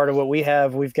 Part of what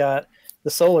we've got the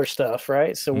solar stuff,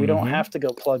 right? So we don't have to go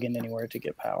plug in anywhere to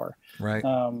get power. Right.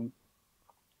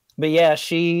 But yeah,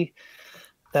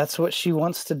 that's what she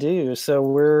wants to do. So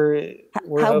we're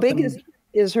how big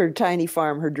is her tiny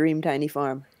farm, her dream tiny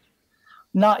farm?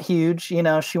 Not huge.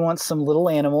 She wants some little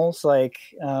animals,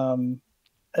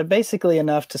 basically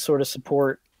enough to sort of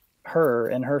support her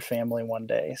and her family one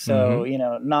day. So,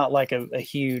 not like a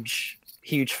huge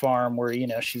farm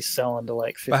where, she's selling to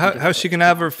like 50. But how's she going to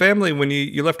have her family when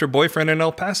you left her boyfriend in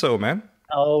El Paso, man?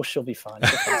 Oh, she'll be fine.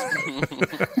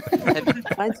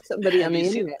 Find somebody on the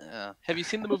internet. Have you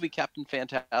seen the movie Captain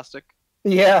Fantastic?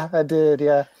 Yeah, I did.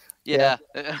 Yeah. Yeah.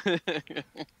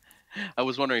 I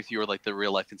was wondering if you were like the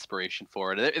real life inspiration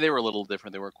for it. They were a little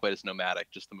different. They weren't quite as nomadic.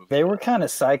 Just the movie. They were kind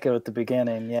of psycho at the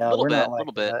beginning. Yeah, a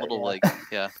little bit.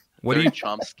 What are you,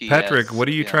 Chomsky? Patrick? What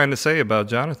are you trying to say about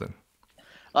Jonathan?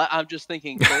 I'm just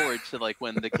thinking forward to like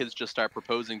when the kids just start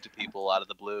proposing to people out of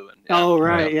the blue. And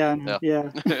yeah.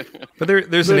 But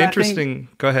there's an interesting.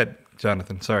 Go ahead,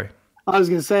 Jonathan. Sorry. I was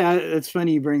going to say it's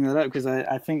funny you bring that up because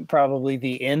I think probably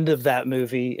the end of that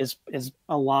movie is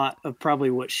a lot of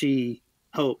probably what she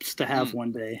hopes to have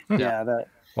one day. Yeah.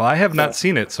 Well, I have not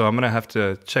seen it, so I'm going to have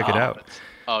to check it out.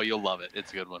 Oh, you'll love it.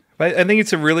 It's a good one. But I think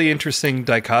it's a really interesting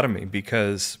dichotomy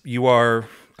because you are,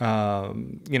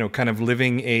 kind of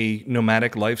living a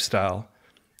nomadic lifestyle,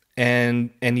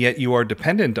 and yet you are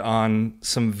dependent on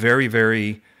some very,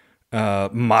 very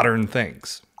modern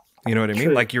things. You know what I mean?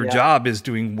 True, like your job is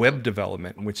doing web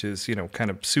development, which is,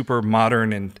 kind of super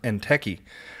modern and techie.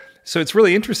 So it's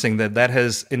really interesting that that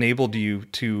has enabled you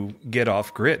to get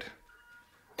off grid.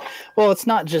 Well, it's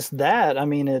not just that. I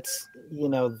mean, it's, you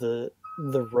know, the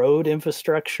road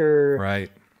infrastructure, right?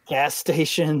 Gas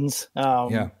stations.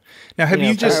 Yeah. Now, have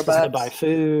you just to buy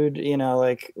food? You know,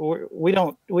 like we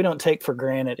don't take for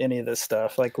granted any of this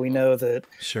stuff. Like we know that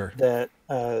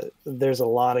there's a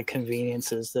lot of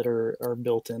conveniences that are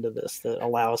built into this that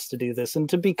allow us to do this and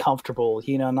to be comfortable.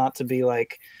 You know, not to be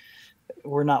like,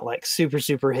 we're not like super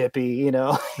hippie, you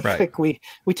know. Right. Like we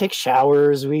take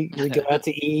showers, we go out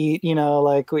to eat, you know,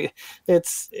 like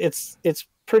it's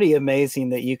pretty amazing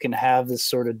that you can have this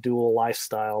sort of dual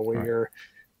lifestyle where you're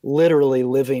literally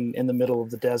living in the middle of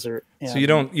the desert. And so you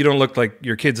don't look like,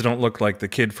 your kids don't look like the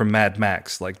kid from Mad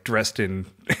Max, like dressed in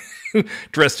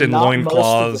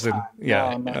loincloths and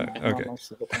okay.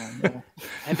 Most of the time, yeah.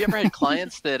 Have you ever had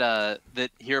clients that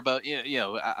hear about, you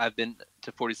know, I've been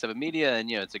to 47 Media, and,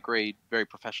 you know, it's a great, very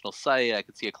professional site. I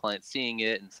could see a client seeing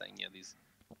it and saying, you know,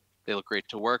 they look great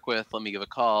to work with. Let me give a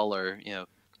call, or, you know,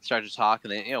 start to talk,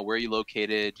 and then, you know, where are you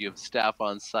located? Do you have staff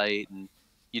on site? And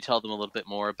you tell them a little bit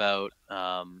more about,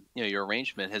 you know, your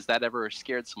arrangement. Has that ever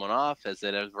scared someone off? Has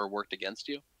it ever worked against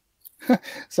you?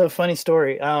 So funny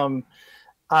story.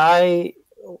 I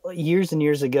years and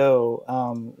years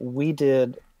ago, we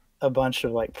did a bunch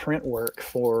of like print work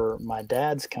for my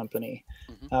dad's company,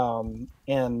 and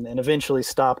eventually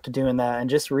stopped doing that, and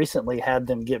just recently had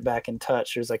them get back in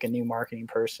touch. There's like a new marketing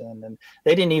person, and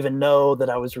they didn't even know that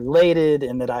I was related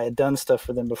and that I had done stuff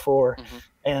for them before.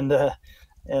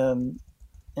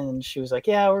 And she was like,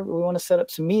 yeah, we want to set up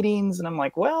some meetings. And I'm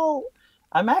like, well,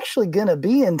 I'm actually going to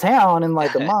be in town in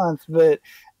like a month,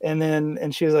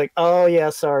 and she was like, oh yeah,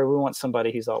 sorry, we want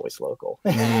somebody who's always local.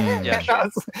 Yeah, sure.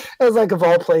 It was like, of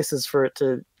all places for it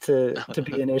to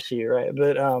be an issue. Right.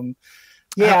 But,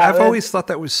 yeah, I've always thought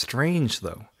that was strange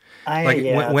though.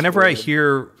 Whenever I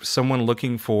hear someone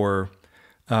looking for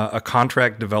a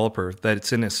contract developer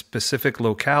that's in a specific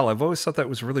locale, I've always thought that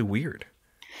was really weird.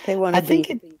 They want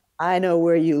to I know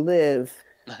where you live.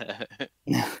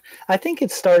 I think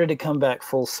it started to come back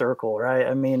full circle, right?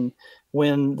 I mean,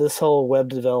 when this whole web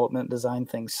development design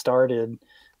thing started,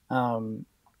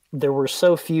 there were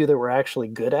so few that were actually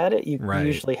good at it. You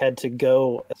usually had to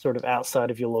go sort of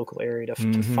outside of your local area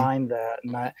to find that.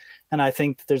 And I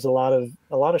think that there's a lot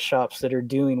of shops that are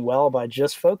doing well by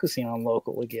just focusing on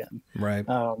local again. Right.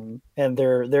 And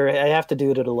I have to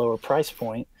do it at a lower price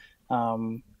point.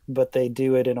 But they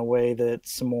do it in a way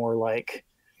that's more like,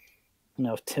 you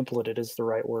know, templated is the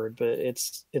right word, but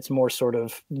it's more sort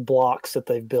of blocks that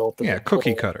they've built.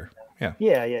 Cookie cutter. Yeah,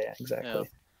 exactly. Yeah.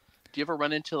 Do you ever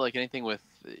run into like anything with,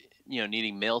 you know,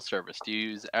 needing mail service?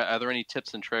 Are there any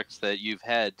tips and tricks that you've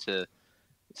had to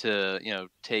you know,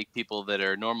 take people that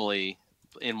are normally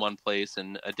in one place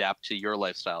and adapt to your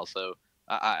lifestyle? So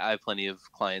I have plenty of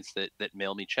clients that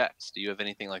mail me checks. Do you have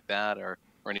anything like that, or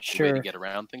any way to get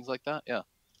around things like that? Yeah.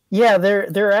 Yeah,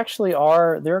 there actually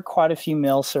are quite a few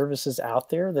mail services out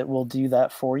there that will do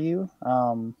that for you.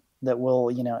 That will,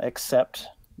 you know, accept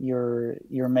your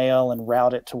mail and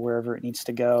route it to wherever it needs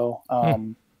to go. I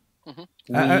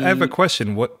have a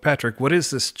question. Patrick, what is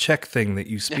this check thing that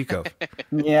you speak of?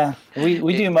 Yeah,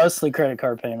 we do mostly credit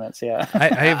card payments. Yeah, I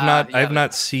have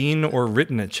not seen or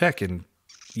written a check in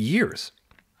years.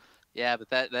 Yeah, but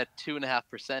that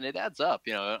 2.5%, it adds up,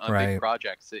 you know, on big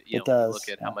projects. You look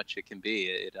at how much it can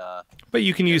be. But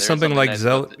you can use something like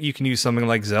Zello. You can use something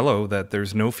like Zello that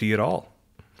there's no fee at all.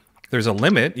 There's a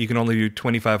limit. You can only do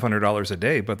 $2,500 a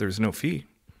day, but there's no fee.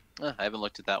 I haven't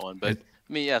looked at that one, but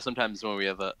I mean, yeah, sometimes when we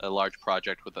have a large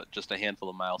project with just a handful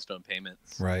of milestone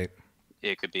payments, right?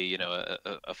 It could be, you know,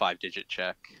 a 5-digit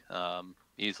check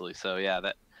easily. So yeah,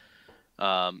 that.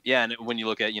 And when you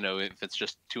look at, you know, if it's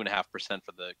just 2.5%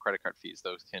 for the credit card fees,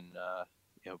 those can,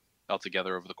 you know,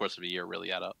 altogether over the course of a year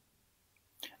really add up.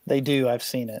 They do. I've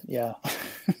seen it. Yeah.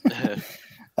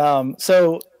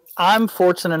 So I'm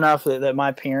fortunate enough that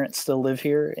my parents still live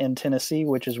here in Tennessee,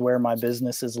 which is where my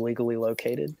business is legally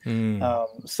located.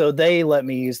 So they let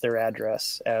me use their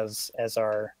address as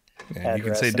our address. You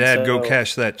can say, Dad, go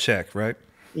cash that check, right?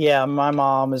 Yeah, my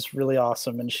mom is really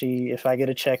awesome, and if I get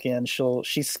a check in,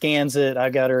 she scans it. I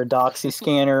got her a Doxy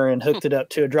scanner and hooked it up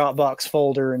to a Dropbox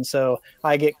folder, and so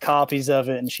I get copies of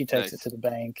it, and she takes it to the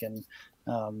bank, and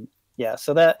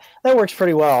so that works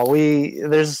pretty well.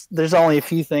 There's only a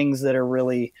few things that are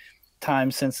really time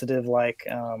sensitive, like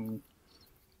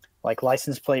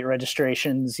license plate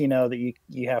registrations, you know, that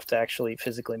you have to actually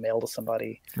physically mail to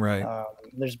somebody. Right.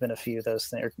 There's been a few of those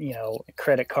things, you know,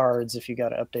 credit cards, if you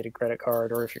got an updated credit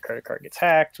card, or if your credit card gets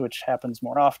hacked, which happens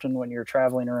more often when you're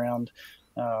traveling around,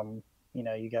 you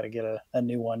know, you got to get a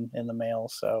new one in the mail.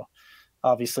 So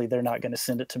obviously they're not going to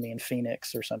send it to me in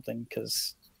Phoenix or something,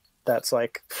 because that's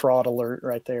like fraud alert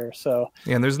right there. So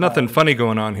yeah, and there's nothing funny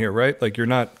going on here, right? Like you're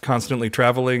not constantly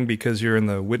traveling because you're in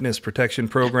the witness protection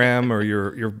program or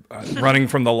you're running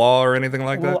from the law or anything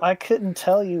like that. Well, I couldn't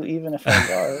tell you even if I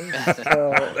was.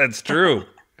 So. That's true.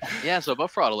 Yeah. So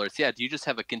about fraud alerts, yeah. Do you just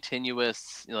have a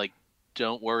continuous, like,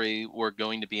 don't worry, we're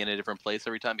going to be in a different place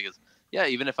every time? Because yeah,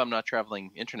 even if I'm not traveling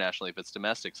internationally, if it's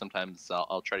domestic, sometimes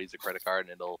I'll try to use a credit card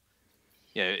and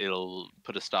it'll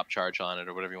put a stop charge on it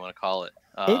or whatever you want to call it.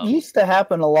 It used to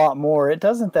happen a lot more. It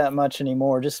doesn't that much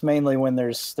anymore, just mainly when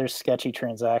there's sketchy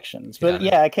transactions. But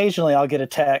yeah, occasionally I'll get a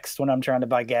text when I'm trying to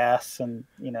buy gas and,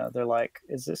 they're like,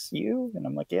 is this you? And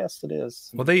I'm like, yes, it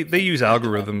is. Well, they use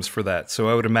algorithms for that. So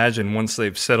I would imagine once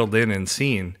they've settled in and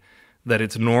seen that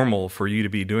it's normal for you to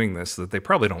be doing this, that they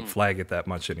probably don't flag it that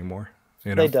much anymore.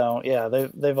 They don't. Yeah,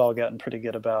 they've all gotten pretty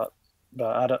good about.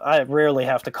 But I rarely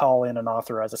have to call in and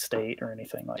authorize a state or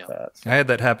anything like that. So. I had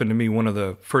that happen to me one of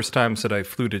the first times that I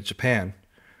flew to Japan.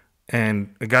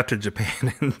 And I got to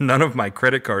Japan and none of my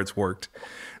credit cards worked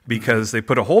because they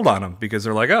put a hold on them because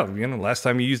they're like, oh, last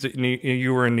time you used it,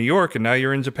 you were in New York and now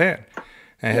you're in Japan.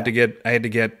 And I had to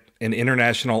get an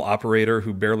international operator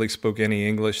who barely spoke any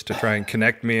English to try and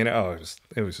connect me. And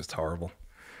it was just horrible.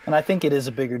 And I think it is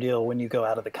a bigger deal when you go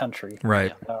out of the country.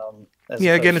 Right.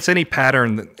 Again, it's any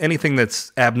pattern, anything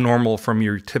that's abnormal from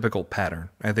your typical pattern,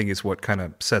 I think is what kind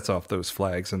of sets off those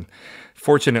flags. And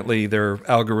fortunately, their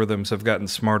algorithms have gotten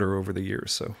smarter over the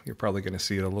years, so you're probably going to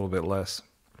see it a little bit less.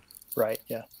 Right,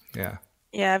 yeah. Yeah.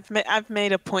 Yeah, I've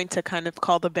made a point to kind of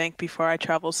call the bank before I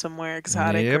travel somewhere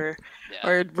exotic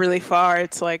or really far.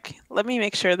 It's like, let me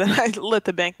make sure that I let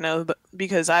the bank know,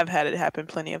 because I've had it happen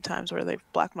plenty of times where they've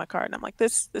blocked my card, and I'm like,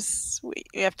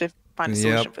 you have to find a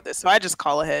solution for this. So I just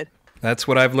call ahead. That's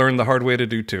what I've learned the hard way to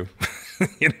do too.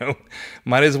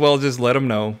 Might as well just let them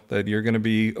know that you're going to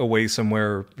be away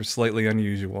somewhere slightly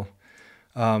unusual.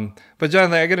 But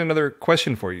Jonathan, I got another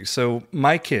question for you. So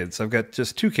my kids, I've got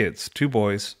just 2 kids, 2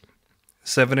 boys,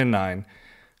 7 and 9.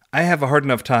 I have a hard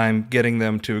enough time getting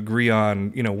them to agree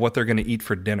on, what they're going to eat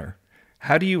for dinner.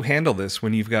 How do you handle this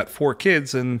when you've got 4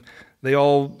 kids and they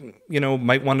all,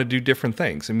 might want to do different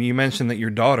things? I mean, you mentioned that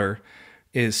your daughter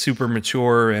is super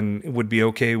mature and would be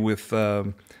okay with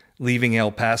leaving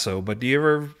El Paso, but do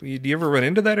you ever run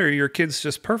into that, or are your kids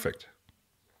just perfect?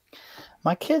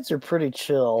 My kids are pretty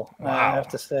chill, wow. I have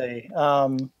to say.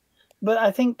 But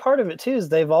I think part of it too is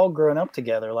they've all grown up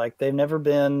together. Like they've never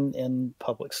been in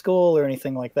public school or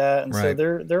anything like that, and so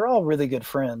they're all really good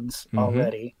friends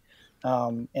already.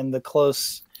 In the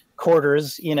close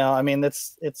quarters,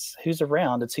 it's who's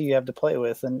around, it's who you have to play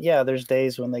with. And yeah, there's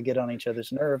days when they get on each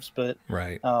other's nerves, but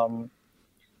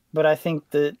but I think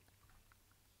that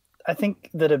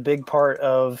a big part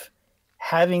of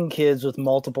having kids with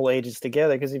multiple ages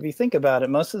together, because if you think about it,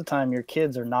 most of the time your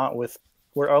kids are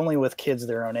we're only with kids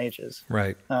their own ages,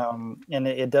 right? And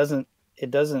it doesn't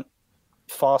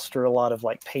foster a lot of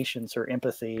like patience or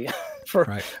empathy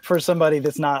for somebody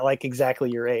that's not like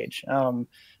exactly your age.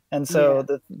 And so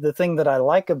the thing that I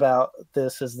like about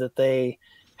this is that they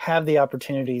have the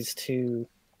opportunities to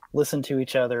listen to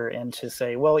each other and to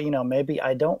say, well, maybe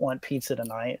I don't want pizza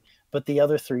tonight, but the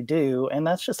other 3 do. And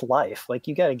that's just life. Like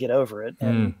you got to get over it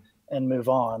and move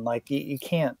on. Like we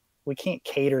can't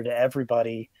cater to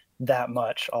everybody that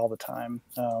much all the time,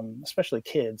 especially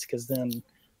kids, because then,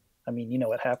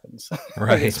 what happens.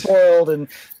 Right. They get spoiled and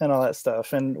all that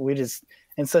stuff. And we just,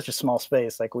 in such a small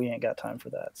space, like we ain't got time for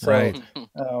that. So, right.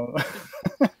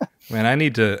 Man, I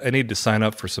need to sign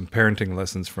up for some parenting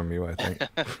lessons from you, I think.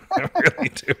 I really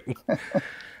do.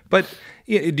 But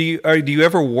do you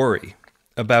ever worry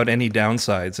about any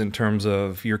downsides in terms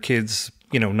of your kids,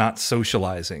 not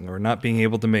socializing or not being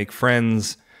able to make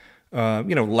friends,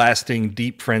 lasting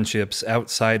deep friendships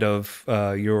outside of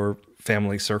your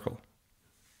family circle?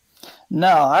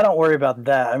 No, I don't worry about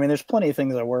that. I mean, there's plenty of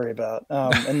things I worry about.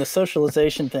 And the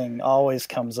socialization thing always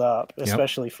comes up,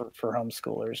 especially for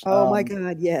homeschoolers. Oh my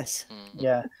God, yes.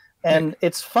 Yeah. And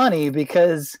it's funny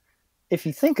because if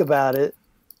you think about it,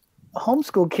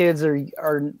 homeschool kids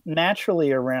are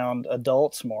naturally around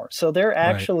adults more. So they're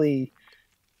actually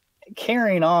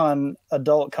carrying on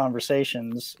adult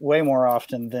conversations way more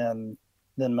often than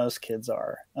most kids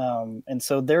are. And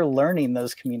so they're learning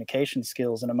those communication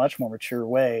skills in a much more mature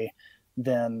way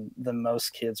than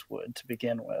most kids would to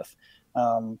begin with.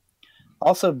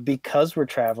 Also, because we're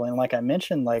traveling, like I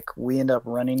mentioned, like we end up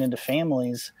running into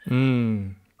families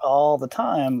all the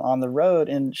time on the road,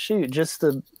 and shoot, just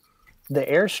the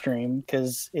Airstream,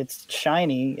 because it's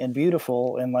shiny and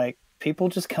beautiful, and like people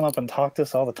just come up and talk to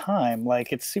us all the time.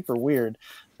 Like it's super weird.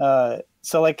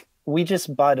 So like we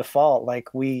just by default,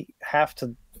 like we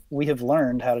have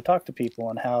learned how to talk to people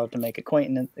and how to make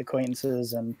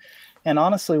acquaintances. And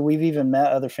honestly, we've even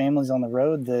met other families on the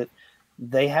road that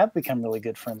they have become really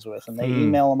good friends with, and they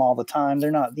email them all the time.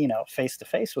 They're not, face to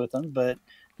face with them, but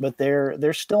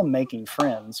they're still making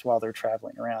friends while they're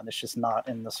traveling around. It's just not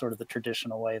in the sort of the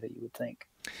traditional way that you would think.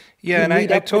 Yeah. And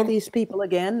I told these people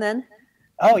again then.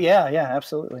 Oh yeah.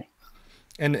 Absolutely.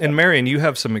 And Marion, you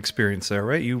have some experience there,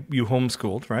 right? You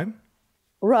homeschooled, right?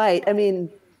 Right. I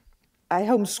mean, I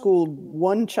homeschooled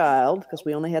one child because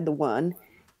we only had the one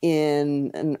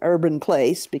in an urban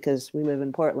place because we live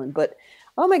in Portland. But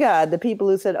oh my God, the people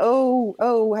who said, oh,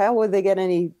 how would they get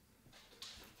any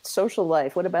social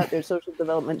life? What about their social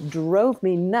development? Drove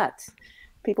me nuts.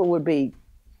 People would be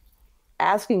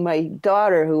asking my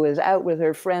daughter, who was out with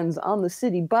her friends on the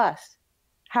city bus,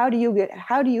 how do you get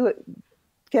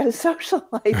a social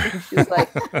life? And she's like,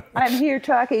 I'm here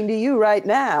talking to you right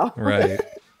now. Right.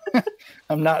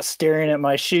 I'm not staring at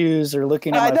my shoes or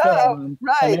looking at my phone.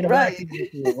 Right.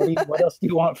 What else do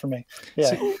you want from me?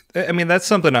 Yeah. See, I mean, that's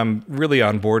something I'm really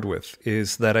on board with,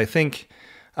 is that I think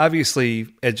obviously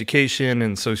education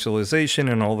and socialization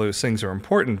and all those things are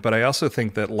important, but I also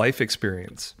think that life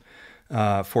experience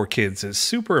for kids is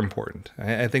super important.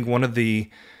 I think one of the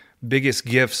biggest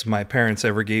gifts my parents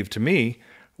ever gave to me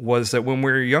was that when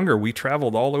we were younger, we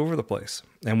traveled all over the place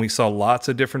and we saw lots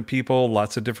of different people,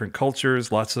 lots of different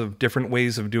cultures, lots of different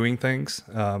ways of doing things.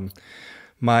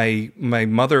 My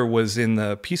mother was in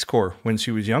the Peace Corps when she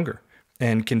was younger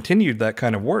and continued that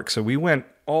kind of work. So we went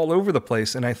all over the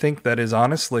place. And I think that is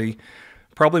honestly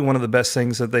probably one of the best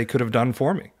things that they could have done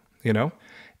for me,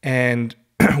 And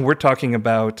we're talking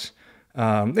about,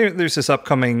 there's this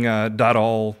upcoming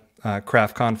 .all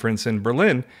craft conference in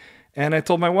Berlin. And I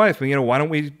told my wife, why don't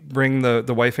we bring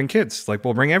the wife and kids? Like,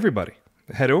 we'll bring everybody,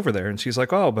 head over there. And she's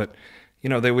like, oh, but,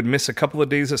 they would miss a couple of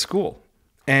days of school.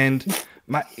 And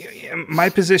my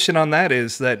position on that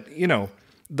is that,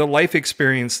 the life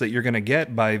experience that you're going to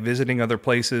get by visiting other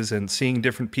places and seeing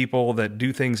different people that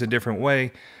do things a different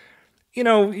way,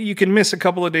 you can miss a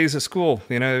couple of days of school.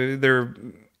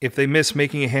 If they miss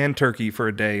making a hand turkey for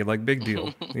a day, like, big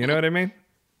deal. You know what I mean?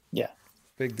 Yeah.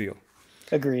 Big deal.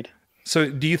 Agreed.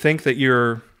 So do you think that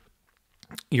your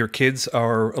kids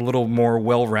are a little more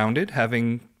well-rounded,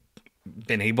 having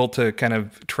been able to kind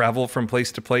of travel from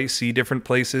place to place, see different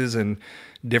places and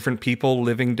different people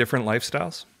living different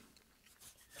lifestyles?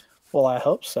 Well, I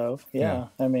hope so. Yeah.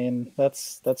 I mean,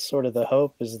 that's sort of the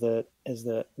hope is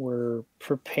that we're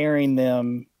preparing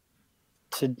them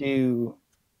to do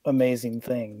amazing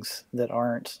things that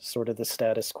aren't sort of the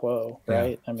status quo,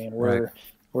 right? Yeah. I mean,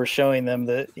 we're showing them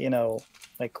that,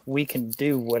 like, we can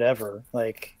do whatever.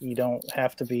 Like, you don't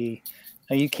have to be,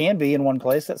 you can be in one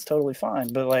place, that's totally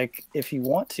fine. But like, if you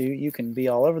want to, you can be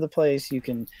all over the place. You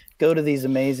can go to these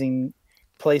amazing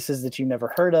places that you never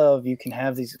heard of. You can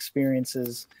have these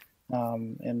experiences.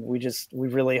 And we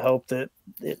really hope that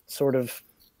it sort of,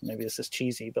 maybe this is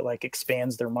cheesy, but like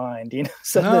expands their mind,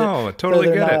 Totally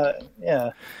get it. Yeah.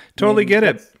 Totally get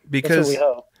it. Because that's what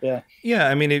we hope. Yeah. Yeah.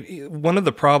 I mean, one of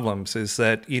the problems is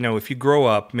that, if you grow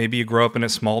up, maybe you grow up in a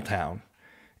small town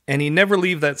and you never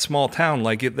leave that small town,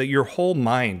 that your whole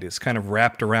mind is kind of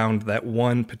wrapped around that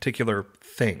one particular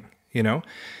thing,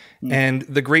 And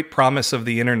the great promise of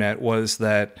the internet was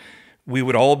that we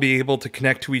would all be able to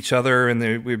connect to each other and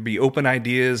there would be open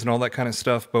ideas and all that kind of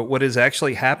stuff. But what has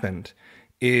actually happened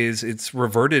is it's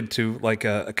reverted to like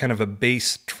a kind of a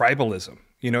base tribalism.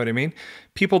 You know what I mean?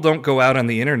 People don't go out on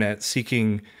the internet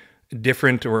seeking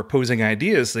different or opposing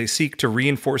ideas. They seek to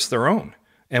reinforce their own.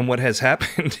 And what has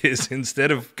happened is, instead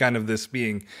of kind of this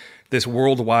being this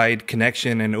worldwide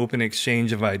connection and open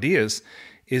exchange of ideas,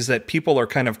 is that people are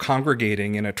kind of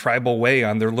congregating in a tribal way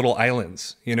on their little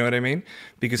islands. You know what I mean?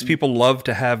 Because people love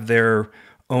to have their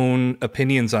own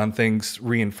opinions on things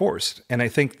reinforced. And I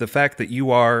think the fact that you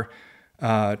are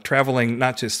traveling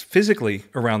not just physically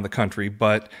around the country,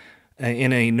 but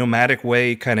in a nomadic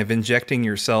way, kind of injecting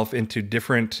yourself into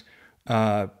different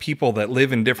people that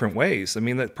live in different ways. I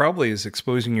mean, that probably is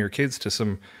exposing your kids to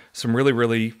some really,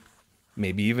 really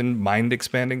maybe even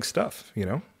mind-expanding stuff,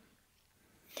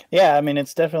 Yeah, I mean,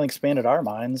 it's definitely expanded our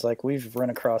minds. Like, we've run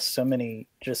across so many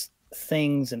just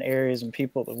things and areas and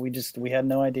people that we had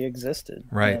no idea existed.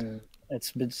 Right. And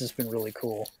it's just been really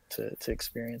cool to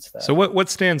experience that. So what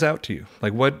stands out to you?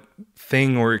 Like, what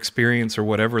thing or experience or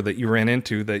whatever that you ran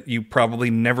into that you probably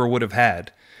never would have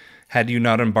had you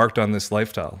not embarked on this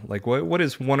lifestyle? Like, what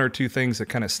is one or two things that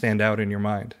kind of stand out in your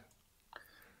mind?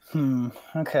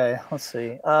 Okay, let's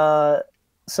see.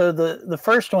 So the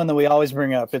first one that we always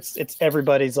bring up, it's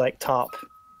everybody's like top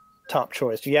top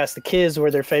choice. You ask the kids where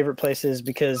their favorite place is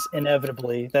because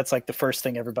inevitably that's like the first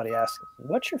thing everybody asks.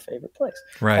 What's your favorite place?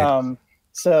 Right.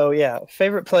 So yeah,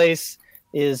 favorite place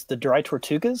is the Dry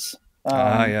Tortugas.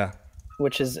 Yeah.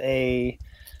 Which is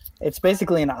it's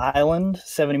basically an island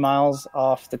 70 miles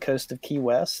off the coast of Key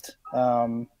West.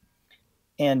 And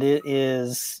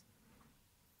it's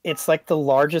like the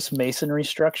largest masonry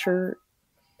structure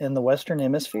in the Western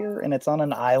Hemisphere, and it's on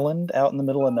an island out in the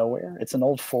middle of nowhere. It's an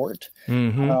old fort.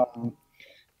 Mm-hmm.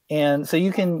 And so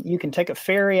you can take a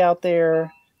ferry out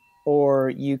there, or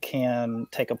you can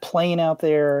take a plane out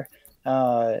there.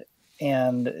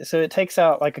 And so it takes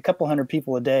out like a couple hundred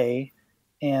people a day,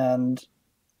 and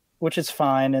which is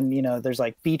fine. And, there's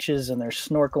like beaches and there's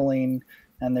snorkeling,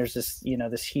 and there's this,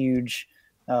 this huge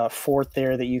fort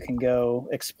there that you can go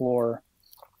explore.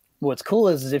 What's cool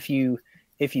is if you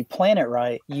plan it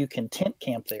right, you can tent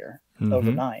camp there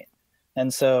overnight.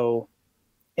 And so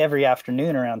every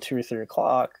afternoon around 2 or 3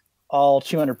 o'clock, all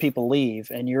 200 people leave,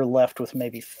 and you're left with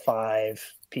maybe 5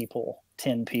 people,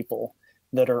 10 people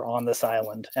that are on this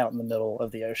island out in the middle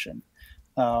of the ocean.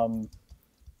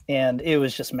 And it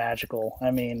was just magical. I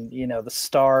mean, the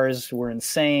stars were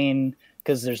insane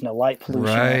because there's no light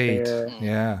pollution out there.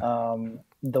 Yeah.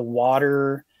 The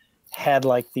water had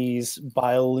like these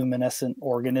bioluminescent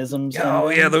organisms. Oh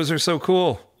yeah, those are so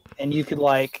cool. And you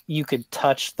could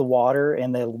touch the water,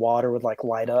 and the water would like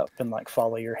light up and like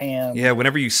follow your hand. Yeah,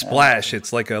 whenever you splash,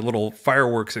 it's like a little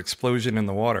fireworks explosion in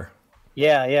the water.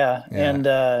 Yeah. And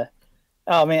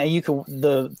oh man, you could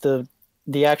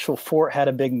the actual fort had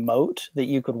a big moat that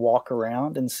you could walk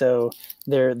around, and so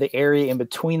the area in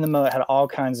between the moat had all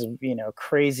kinds of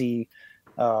crazy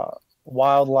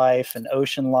wildlife and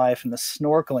ocean life, and the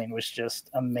snorkeling was just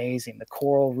amazing. The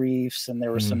coral reefs, and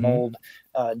there were some old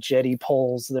jetty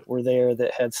poles that were there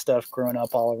that had stuff growing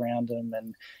up all around them,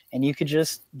 and you could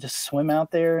just swim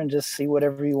out there and just see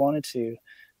whatever you wanted to.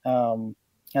 And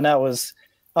that was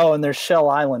and there's Shell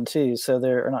Island too. So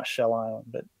or not Shell Island,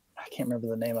 but I can't remember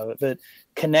the name of it, but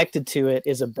connected to it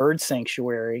is a bird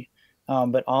sanctuary.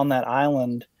 But on that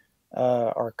island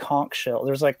are conch shells.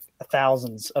 There's like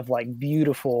thousands of like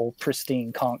beautiful,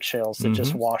 pristine conch shells that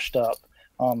just washed up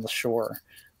on the shore.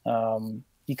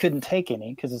 You couldn't take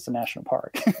any because it's a national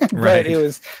park, right? But it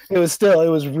was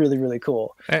really, really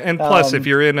cool. And plus, if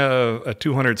you're in a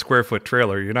 200 square foot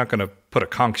trailer, you're not going to put a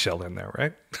conch shell in there,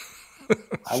 right?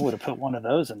 I would have put one of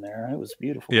those in there. It was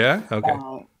beautiful. Yeah. Okay.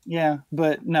 Yeah,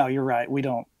 but no, you're right. We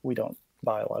don't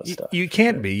buy a lot of stuff. You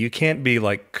can't be. You can't be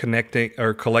like connecting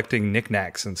or collecting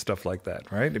knickknacks and stuff like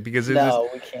that, right? Because we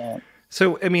can't.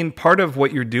 So, I mean, part of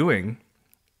what you're doing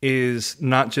is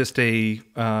not just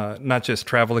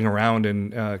traveling around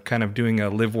and kind of doing a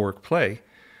live, work, play,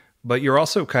 but you're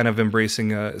also kind of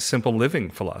embracing a simple living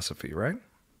philosophy, right?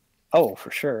 Oh,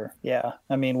 for sure. Yeah.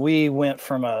 I mean, we went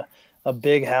from a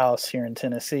big house here in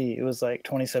Tennessee. It was like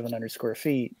 2,700 square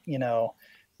feet,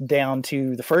 down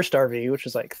to the first RV, which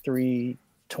was like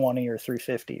 320 or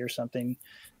 350 or something.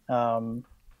 And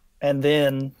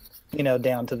then,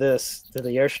 down to the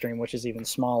Airstream, which is even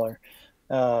smaller.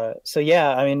 So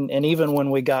yeah, I mean, and even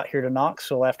when we got here to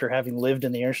Knoxville, after having lived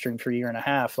in the Airstream for a year and a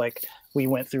half, like we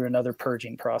went through another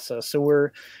purging process. So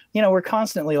we're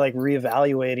constantly like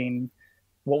reevaluating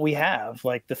what we have,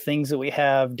 like the things that we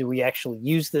have. Do we actually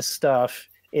use this stuff?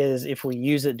 If we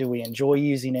use it, do we enjoy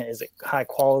using it? Is it high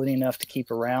quality enough to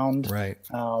keep around? Right.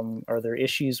 Are there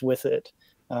issues with it?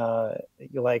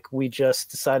 Like we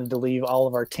just decided to leave all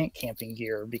of our tent camping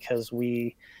gear because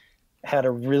we had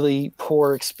a really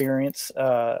poor experience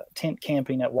tent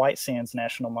camping at White Sands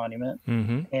National Monument.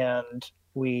 And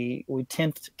we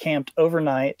tent camped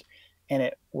overnight, and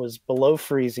it was below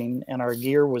freezing, and our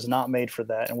gear was not made for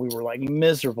that. And we were like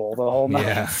miserable the whole night.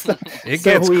 Yeah. It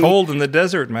gets cold in the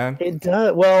desert, man. It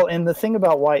does. Well, and the thing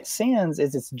about White Sands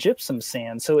is it's gypsum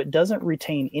sand, so it doesn't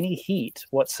retain any heat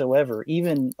whatsoever,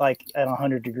 even like at a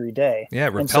 100-degree day. Yeah,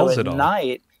 it repels it all. At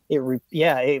night,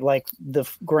 it like the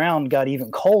ground got even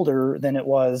colder than it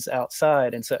was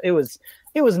outside. And so it was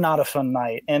not a fun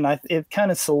night. And it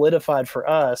kind of solidified for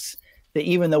us that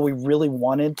even though we really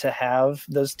wanted to have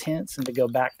those tents and to go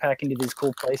backpacking to these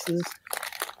cool places,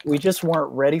 we just weren't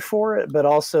ready for it, but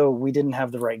also we didn't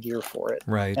have the right gear for it.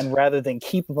 Right. And rather than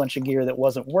keep a bunch of gear that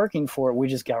wasn't working for it, we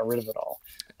just got rid of it all.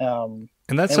 And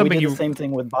that's something we did the same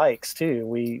thing with bikes too.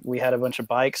 We had a bunch of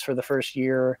bikes for the first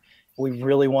year. We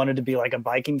really wanted to be like a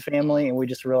biking family, and we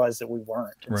just realized that we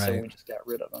weren't. And so we just got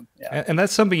rid of them. Yeah. And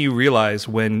that's something you realize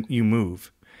when you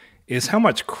move, is how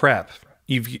much crap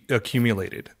you've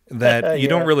accumulated that you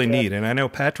don't really need. And I know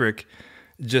Patrick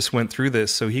just went through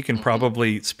this, so he can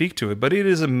probably speak to it, but it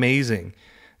is amazing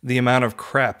the amount of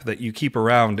crap that you keep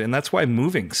around, and that's why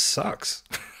moving sucks.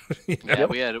 Yeah,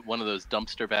 we had one of those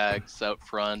dumpster bags out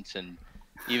front, and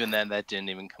even then, that didn't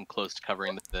even come close to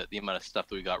covering the amount of stuff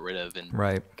that we got rid of. And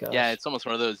right. Yeah, it's almost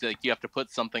one of those, like, you have to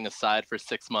put something aside for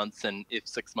 6 months, and if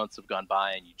 6 months have gone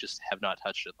by and you just have not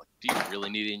touched it, like, do you really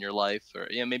need it in your life? Or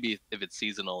maybe if it's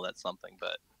seasonal, that's something.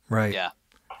 But right.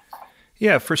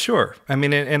 Yeah, for sure. I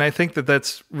mean, and I think that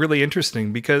that's really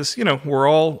interesting because, we're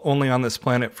all only on this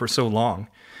planet for so long.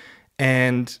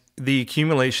 And the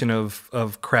accumulation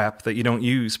of crap that you don't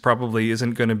use probably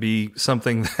isn't going to be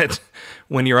something that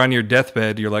when you're on your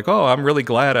deathbed, you're like, oh, I'm really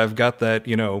glad I've got that,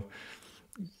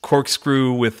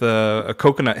 corkscrew with a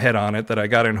coconut head on it that I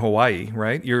got in Hawaii,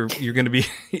 right? You're going to be,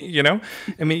 you're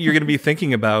going to be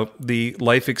thinking about the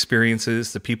life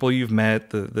experiences, the people you've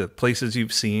met, the places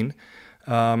you've seen.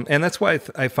 And that's why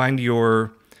I find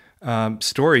your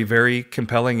story very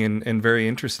compelling and very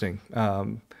interesting.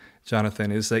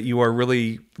 Jonathan, is that you are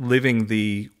really living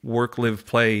the work, live,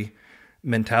 play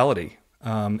mentality.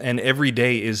 And every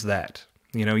day is that.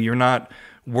 You're not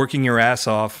working your ass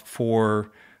off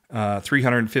for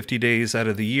 350 days out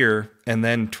of the year and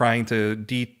then trying to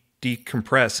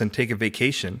decompress and take a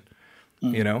vacation,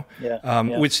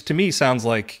 which to me sounds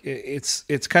like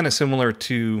it's kind of similar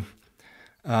to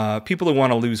people who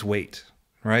want to lose weight,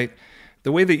 right?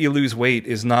 The way that you lose weight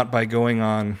is not by going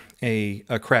on a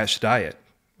crash diet.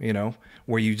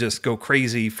 Where you just go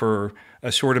crazy for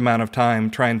a short amount of time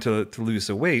trying to lose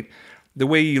the weight. The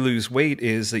way you lose weight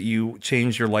is that you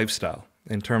change your lifestyle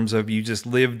in terms of you just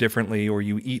live differently or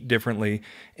you eat differently.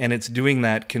 And it's doing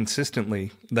that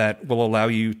consistently that will allow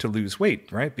you to lose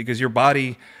weight, right? Because your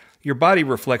body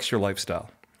reflects your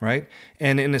lifestyle, right?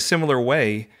 And in a similar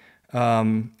way,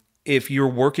 if you're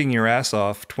working your ass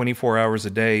off 24 hours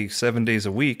a day, 7 days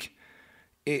a week,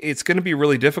 it's going to be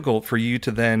really difficult for you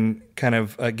to then kind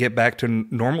of get back to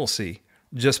normalcy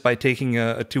just by taking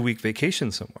a 2-week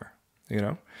vacation somewhere,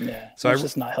 Yeah. So it's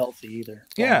just not healthy either.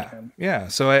 Yeah.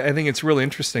 So I think it's really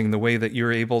interesting the way that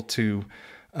you're able to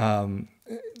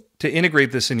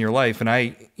integrate this in your life. And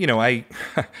I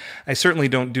certainly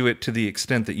don't do it to the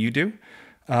extent that you do.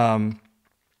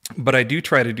 But I do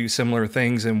try to do similar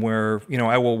things and where,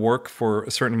 I will work for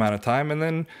a certain amount of time and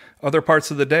then other parts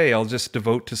of the day I'll just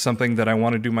devote to something that I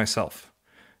want to do myself.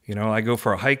 I go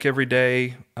for a hike every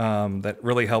day. That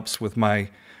really helps with my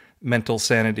mental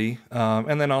sanity.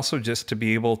 And then also just to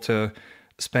be able to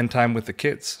spend time with the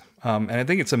kids. And I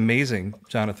think it's amazing,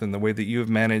 Jonathan, the way that you have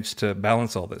managed to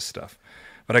balance all this stuff.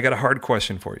 But I got a hard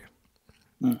question for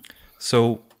you.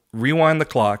 So rewind the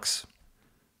clocks.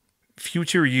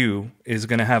 Future you is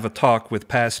going to have a talk with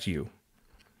past you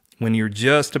when you're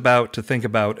just about to think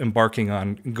about embarking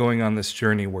on going on this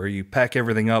journey where you pack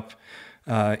everything up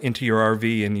into your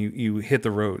RV and you hit the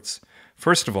roads.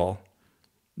 First of all,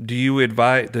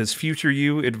 does future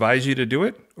you advise you to do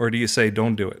it, or do you say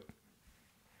don't do it?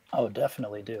 Oh,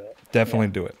 definitely do it. Definitely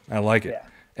do it. I like it. Yeah.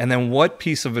 And then what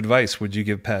piece of advice would you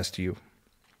give past you,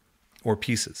 or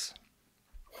pieces?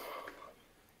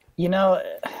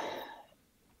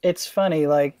 It's funny,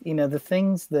 the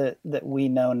things that we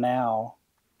know now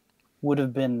would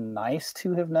have been nice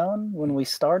to have known when we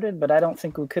started, but I don't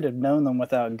think we could have known them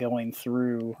without going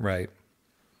through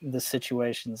the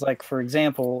situations. Like, for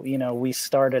example, we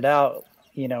started out,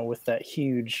 with that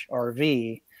huge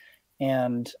RV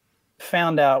and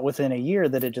found out within a year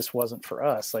that it just wasn't for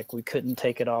us. Like, we couldn't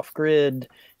take it off grid.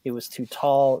 It was too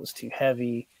tall. It was too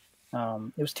heavy.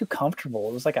 It was too comfortable.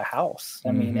 It was like a house.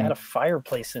 I mean, it had a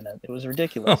fireplace in it. It was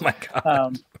ridiculous. Oh my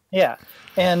God. Yeah.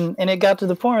 And it got to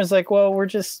the point where it's like, well,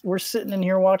 we're sitting in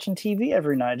here watching TV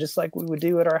every night, just like we would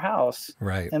do at our house.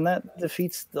 Right. And that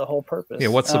defeats the whole purpose. Yeah.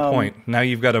 What's the point? Now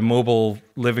you've got a mobile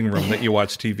living room that you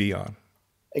watch TV on.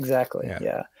 Exactly.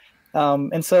 Yeah.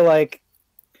 And so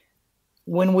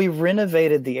when we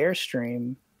renovated the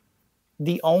Airstream,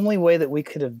 the only way that we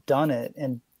could have done it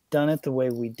the way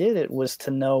we did it was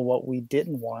to know what we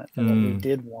didn't want and what we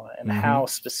did want and how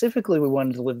specifically we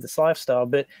wanted to live this lifestyle.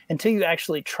 But until you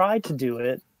actually try to do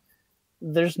it,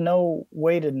 there's no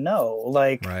way to know.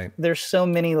 There's so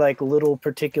many little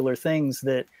particular things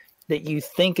that you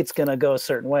think it's going to go a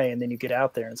certain way. And then you get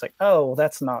out there and it's like, oh,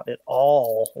 that's not at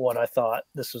all what I thought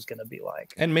this was going to be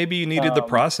like. And maybe you needed the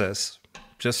process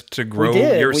just to grow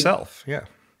yourself.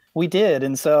 We did.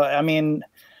 And so, I mean,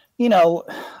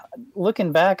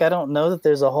 looking back, I don't know that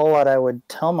there's a whole lot I would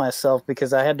tell myself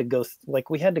because I had to go,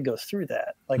 we had to go through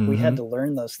that. We had to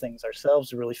learn those things ourselves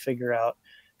to really figure out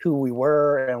who we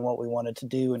were and what we wanted to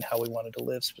do and how we wanted to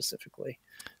live specifically.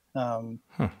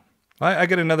 I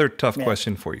get another tough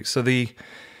question for you. So the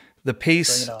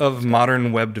pace of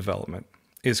modern web development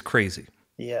is crazy.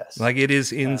 Yes. Like it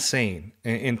is insane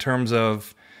in terms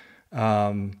of,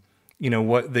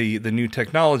 what the new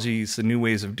technologies, the new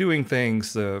ways of doing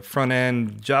things, the front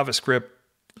end, JavaScript,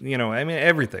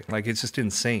 everything. Like it's just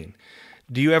insane.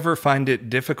 Do you ever find it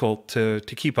difficult to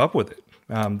keep up with it?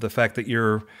 The fact that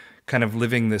you're kind of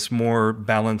living this more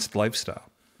balanced lifestyle.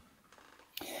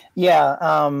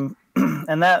 Yeah.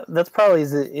 And that's probably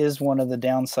is one of the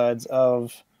downsides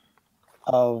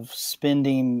of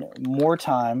spending more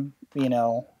time,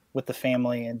 with the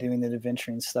family and doing the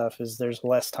adventuring stuff, is there's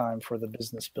less time for the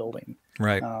business building,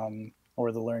 right?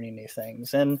 Or the learning new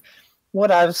things. And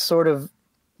what I've sort of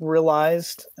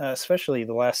realized, especially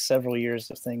the last several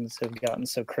years of things have gotten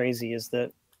so crazy, is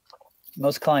that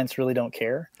most clients really don't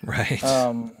care. Right.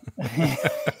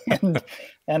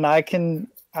 And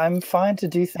I'm fine to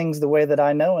do things the way that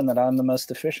I know and that I'm the most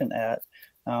efficient at.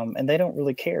 And they don't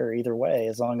really care either way,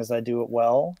 as long as I do it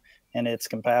well and it's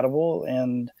compatible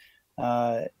and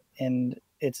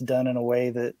it's done in a way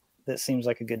that seems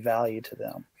like a good value to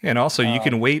them. And also you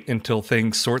can wait until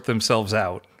things sort themselves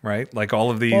out, right? Like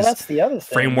all of these that's the other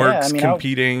thing. frameworks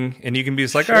competing, and you can be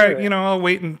just like, all right, I'll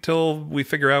wait until we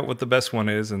figure out what the best one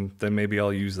is, and then maybe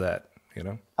I'll use that,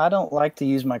 I don't like to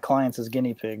use my clients as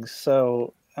guinea pigs.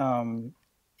 So,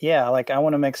 like I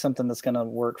want to make something that's going to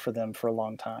work for them for a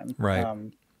long time. Right.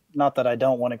 Not that I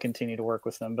don't want to continue to work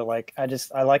with them, but like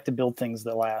I like to build things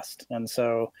that last. And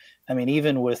so,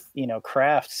 even with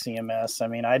craft CMS,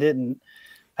 I didn't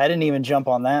even jump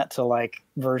on that to like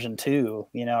version 2.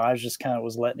 I was just kind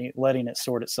of letting it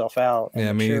sort itself out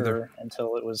and mature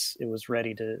until it was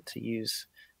ready to use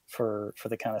for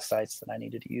the kind of sites that I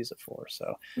needed to use it for.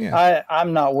 So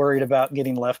I'm not worried about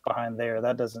getting left behind there.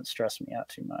 That doesn't stress me out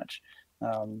too much.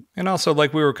 And also,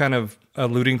 like we were kind of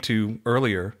alluding to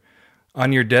earlier,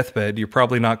 on your deathbed, you're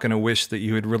probably not going to wish that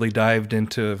you had really dived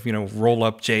into, roll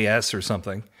up JS or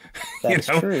something. That's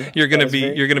true. You're going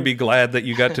to be glad that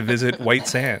you got to visit White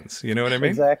Sands. You know what I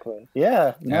mean? Exactly.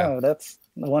 Yeah. No, that's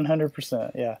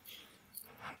 100%. Yeah.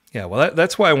 Yeah. Well,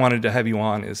 that's why I wanted to have you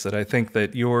on, is that I think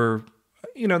that you're,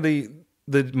 the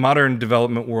modern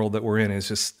development world that we're in is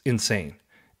just insane.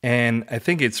 And I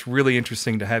think it's really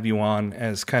interesting to have you on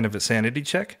as kind of a sanity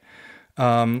check.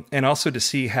 And also to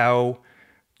see how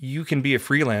you can be a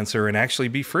freelancer and actually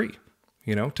be free,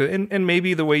 and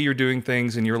maybe the way you're doing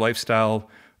things in your lifestyle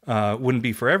wouldn't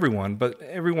be for everyone, but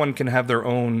everyone can have their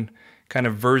own kind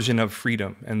of version of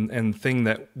freedom and thing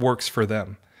that works for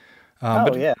them.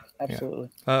 Yeah, absolutely.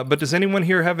 Yeah. But does anyone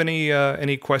here have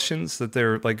any questions that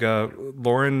they're like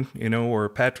Lauren, or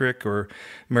Patrick or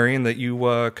Marion that you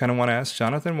kind of want to ask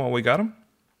Jonathan while we got him?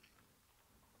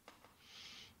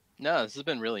 No, this has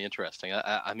been really interesting.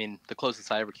 I mean, the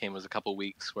closest I ever came was a couple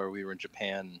weeks where we were in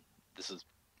Japan. This is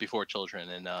before children,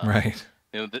 and right.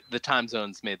 The time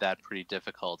zones made that pretty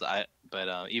difficult. But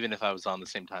even if I was on the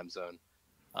same time zone,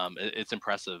 it's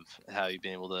impressive how you've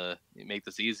been able to make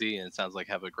this easy, and it sounds like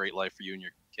have a great life for you and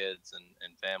your kids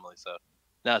and family. So,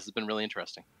 no, this has been really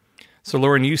interesting. So,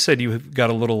 Lauren, you said you've got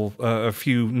a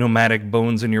few nomadic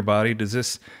bones in your body.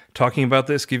 Does talking about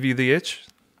this give you the itch?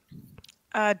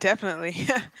 Definitely.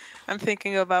 I'm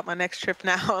thinking about my next trip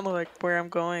now and like where I'm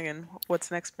going and what's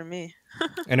next for me.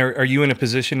 And are you in a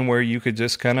position where you could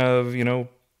just kind of,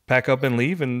 pack up and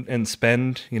leave and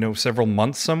spend, several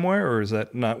months somewhere, or is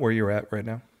that not where you're at right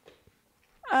now?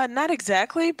 Not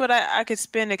exactly, but I could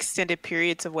spend extended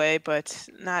periods away, but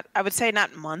I would say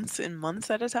not months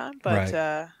at a time, but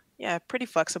right. Pretty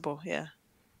flexible. Yeah.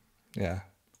 Yeah.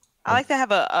 I like to have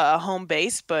a home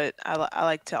base, but I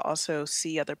like to also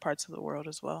see other parts of the world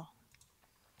as well.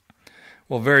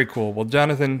 Well, very cool. Well,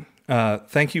 Jonathan,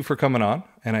 thank you for coming on.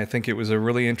 And I think it was a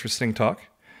really interesting talk.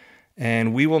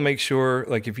 And we will make sure,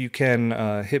 like, if you can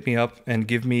hit me up and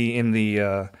give me in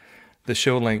the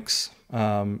show links,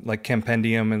 like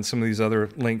Campendium and some of these other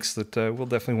links that we'll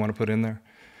definitely want to put in there.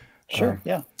 Sure,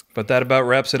 yeah. But that about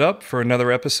wraps it up for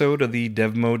another episode of the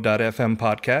devMode.fm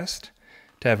podcast.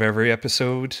 To have every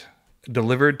episode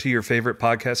delivered to your favorite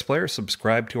podcast player,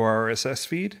 subscribe to our RSS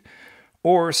feed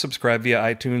or subscribe via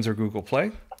iTunes or Google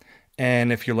Play.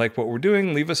 And if you like what we're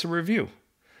doing, leave us a review.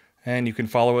 And you can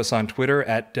follow us on Twitter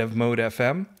at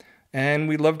devModeFM. And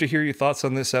we'd love to hear your thoughts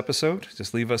on this episode.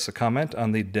 Just leave us a comment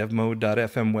on the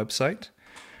devMode.fm website.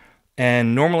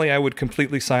 And normally I would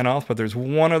completely sign off, but there's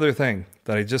one other thing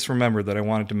that I just remembered that I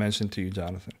wanted to mention to you,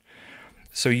 Jonathan.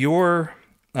 So your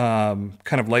kind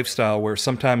of lifestyle where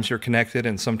sometimes you're connected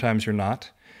and sometimes you're not,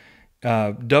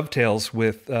 dovetails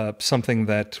with something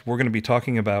that we're going to be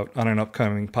talking about on an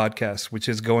upcoming podcast, which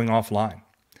is going offline.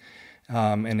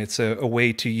 And it's a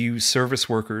way to use service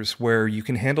workers where you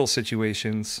can handle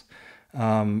situations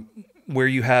where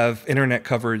you have internet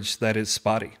coverage that is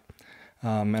spotty.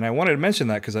 And I wanted to mention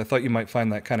that because I thought you might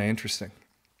find that kind of interesting.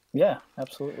 Yeah,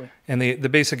 absolutely. And the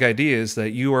basic idea is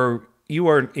that you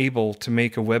are able to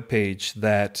make a web page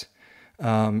that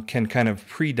can kind of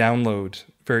pre-download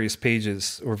various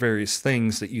pages or various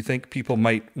things that you think people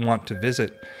might want to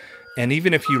visit. And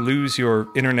even if you lose your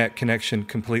internet connection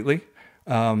completely,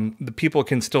 the people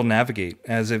can still navigate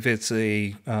as if it's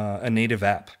a native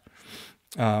app,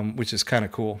 which is kind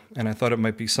of cool. And I thought it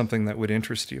might be something that would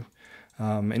interest you.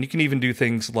 And you can even do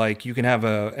things like you can have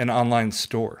an online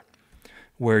store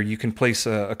where you can place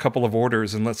a couple of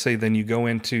orders, and let's say then you go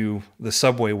into the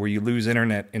subway where you lose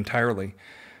internet entirely.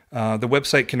 The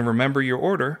website can remember your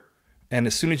order, and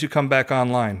as soon as you come back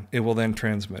online, it will then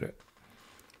transmit it.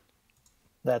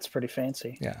 That's pretty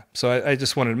fancy. Yeah. So I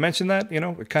just wanted to mention that,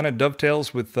 it kind of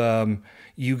dovetails with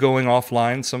you going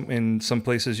offline in some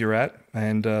places you're at,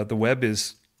 and the web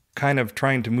is kind of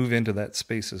trying to move into that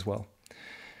space as well.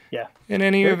 Yeah. In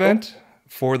any event,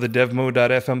 for the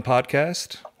devMode.fm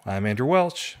podcast, I'm Andrew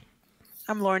Welch.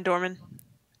 I'm Lauren Dorman.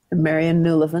 Marion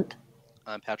Newlevant.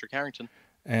 I'm Patrick Harrington.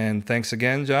 And thanks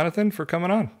again, Jonathan, for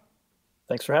coming on.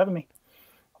 Thanks for having me.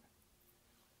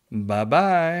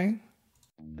 Bye-bye.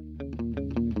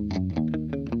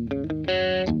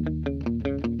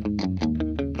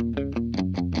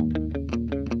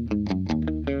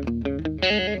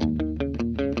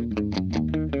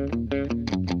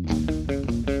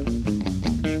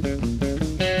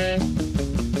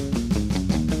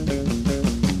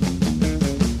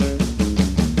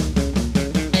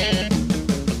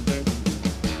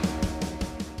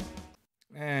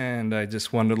 I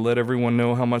just wanted to let everyone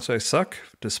know how much I suck,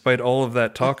 despite all of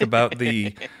that talk about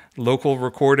the local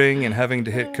recording and having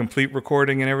to hit complete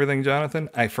recording and everything, Jonathan.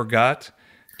 I forgot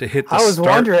to hit the I was start.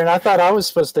 wondering. I thought I was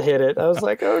supposed to hit it. I was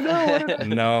like, oh, no.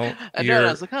 No. I know.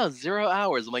 I was like, 0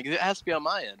 hours. I'm like, it has to be on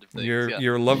my end of things.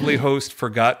 Your lovely host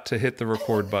forgot to hit the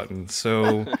record button.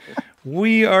 So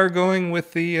we are going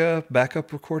with the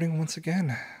backup recording once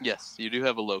again. Yes, you do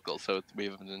have a local, so we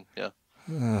haven't been, yeah.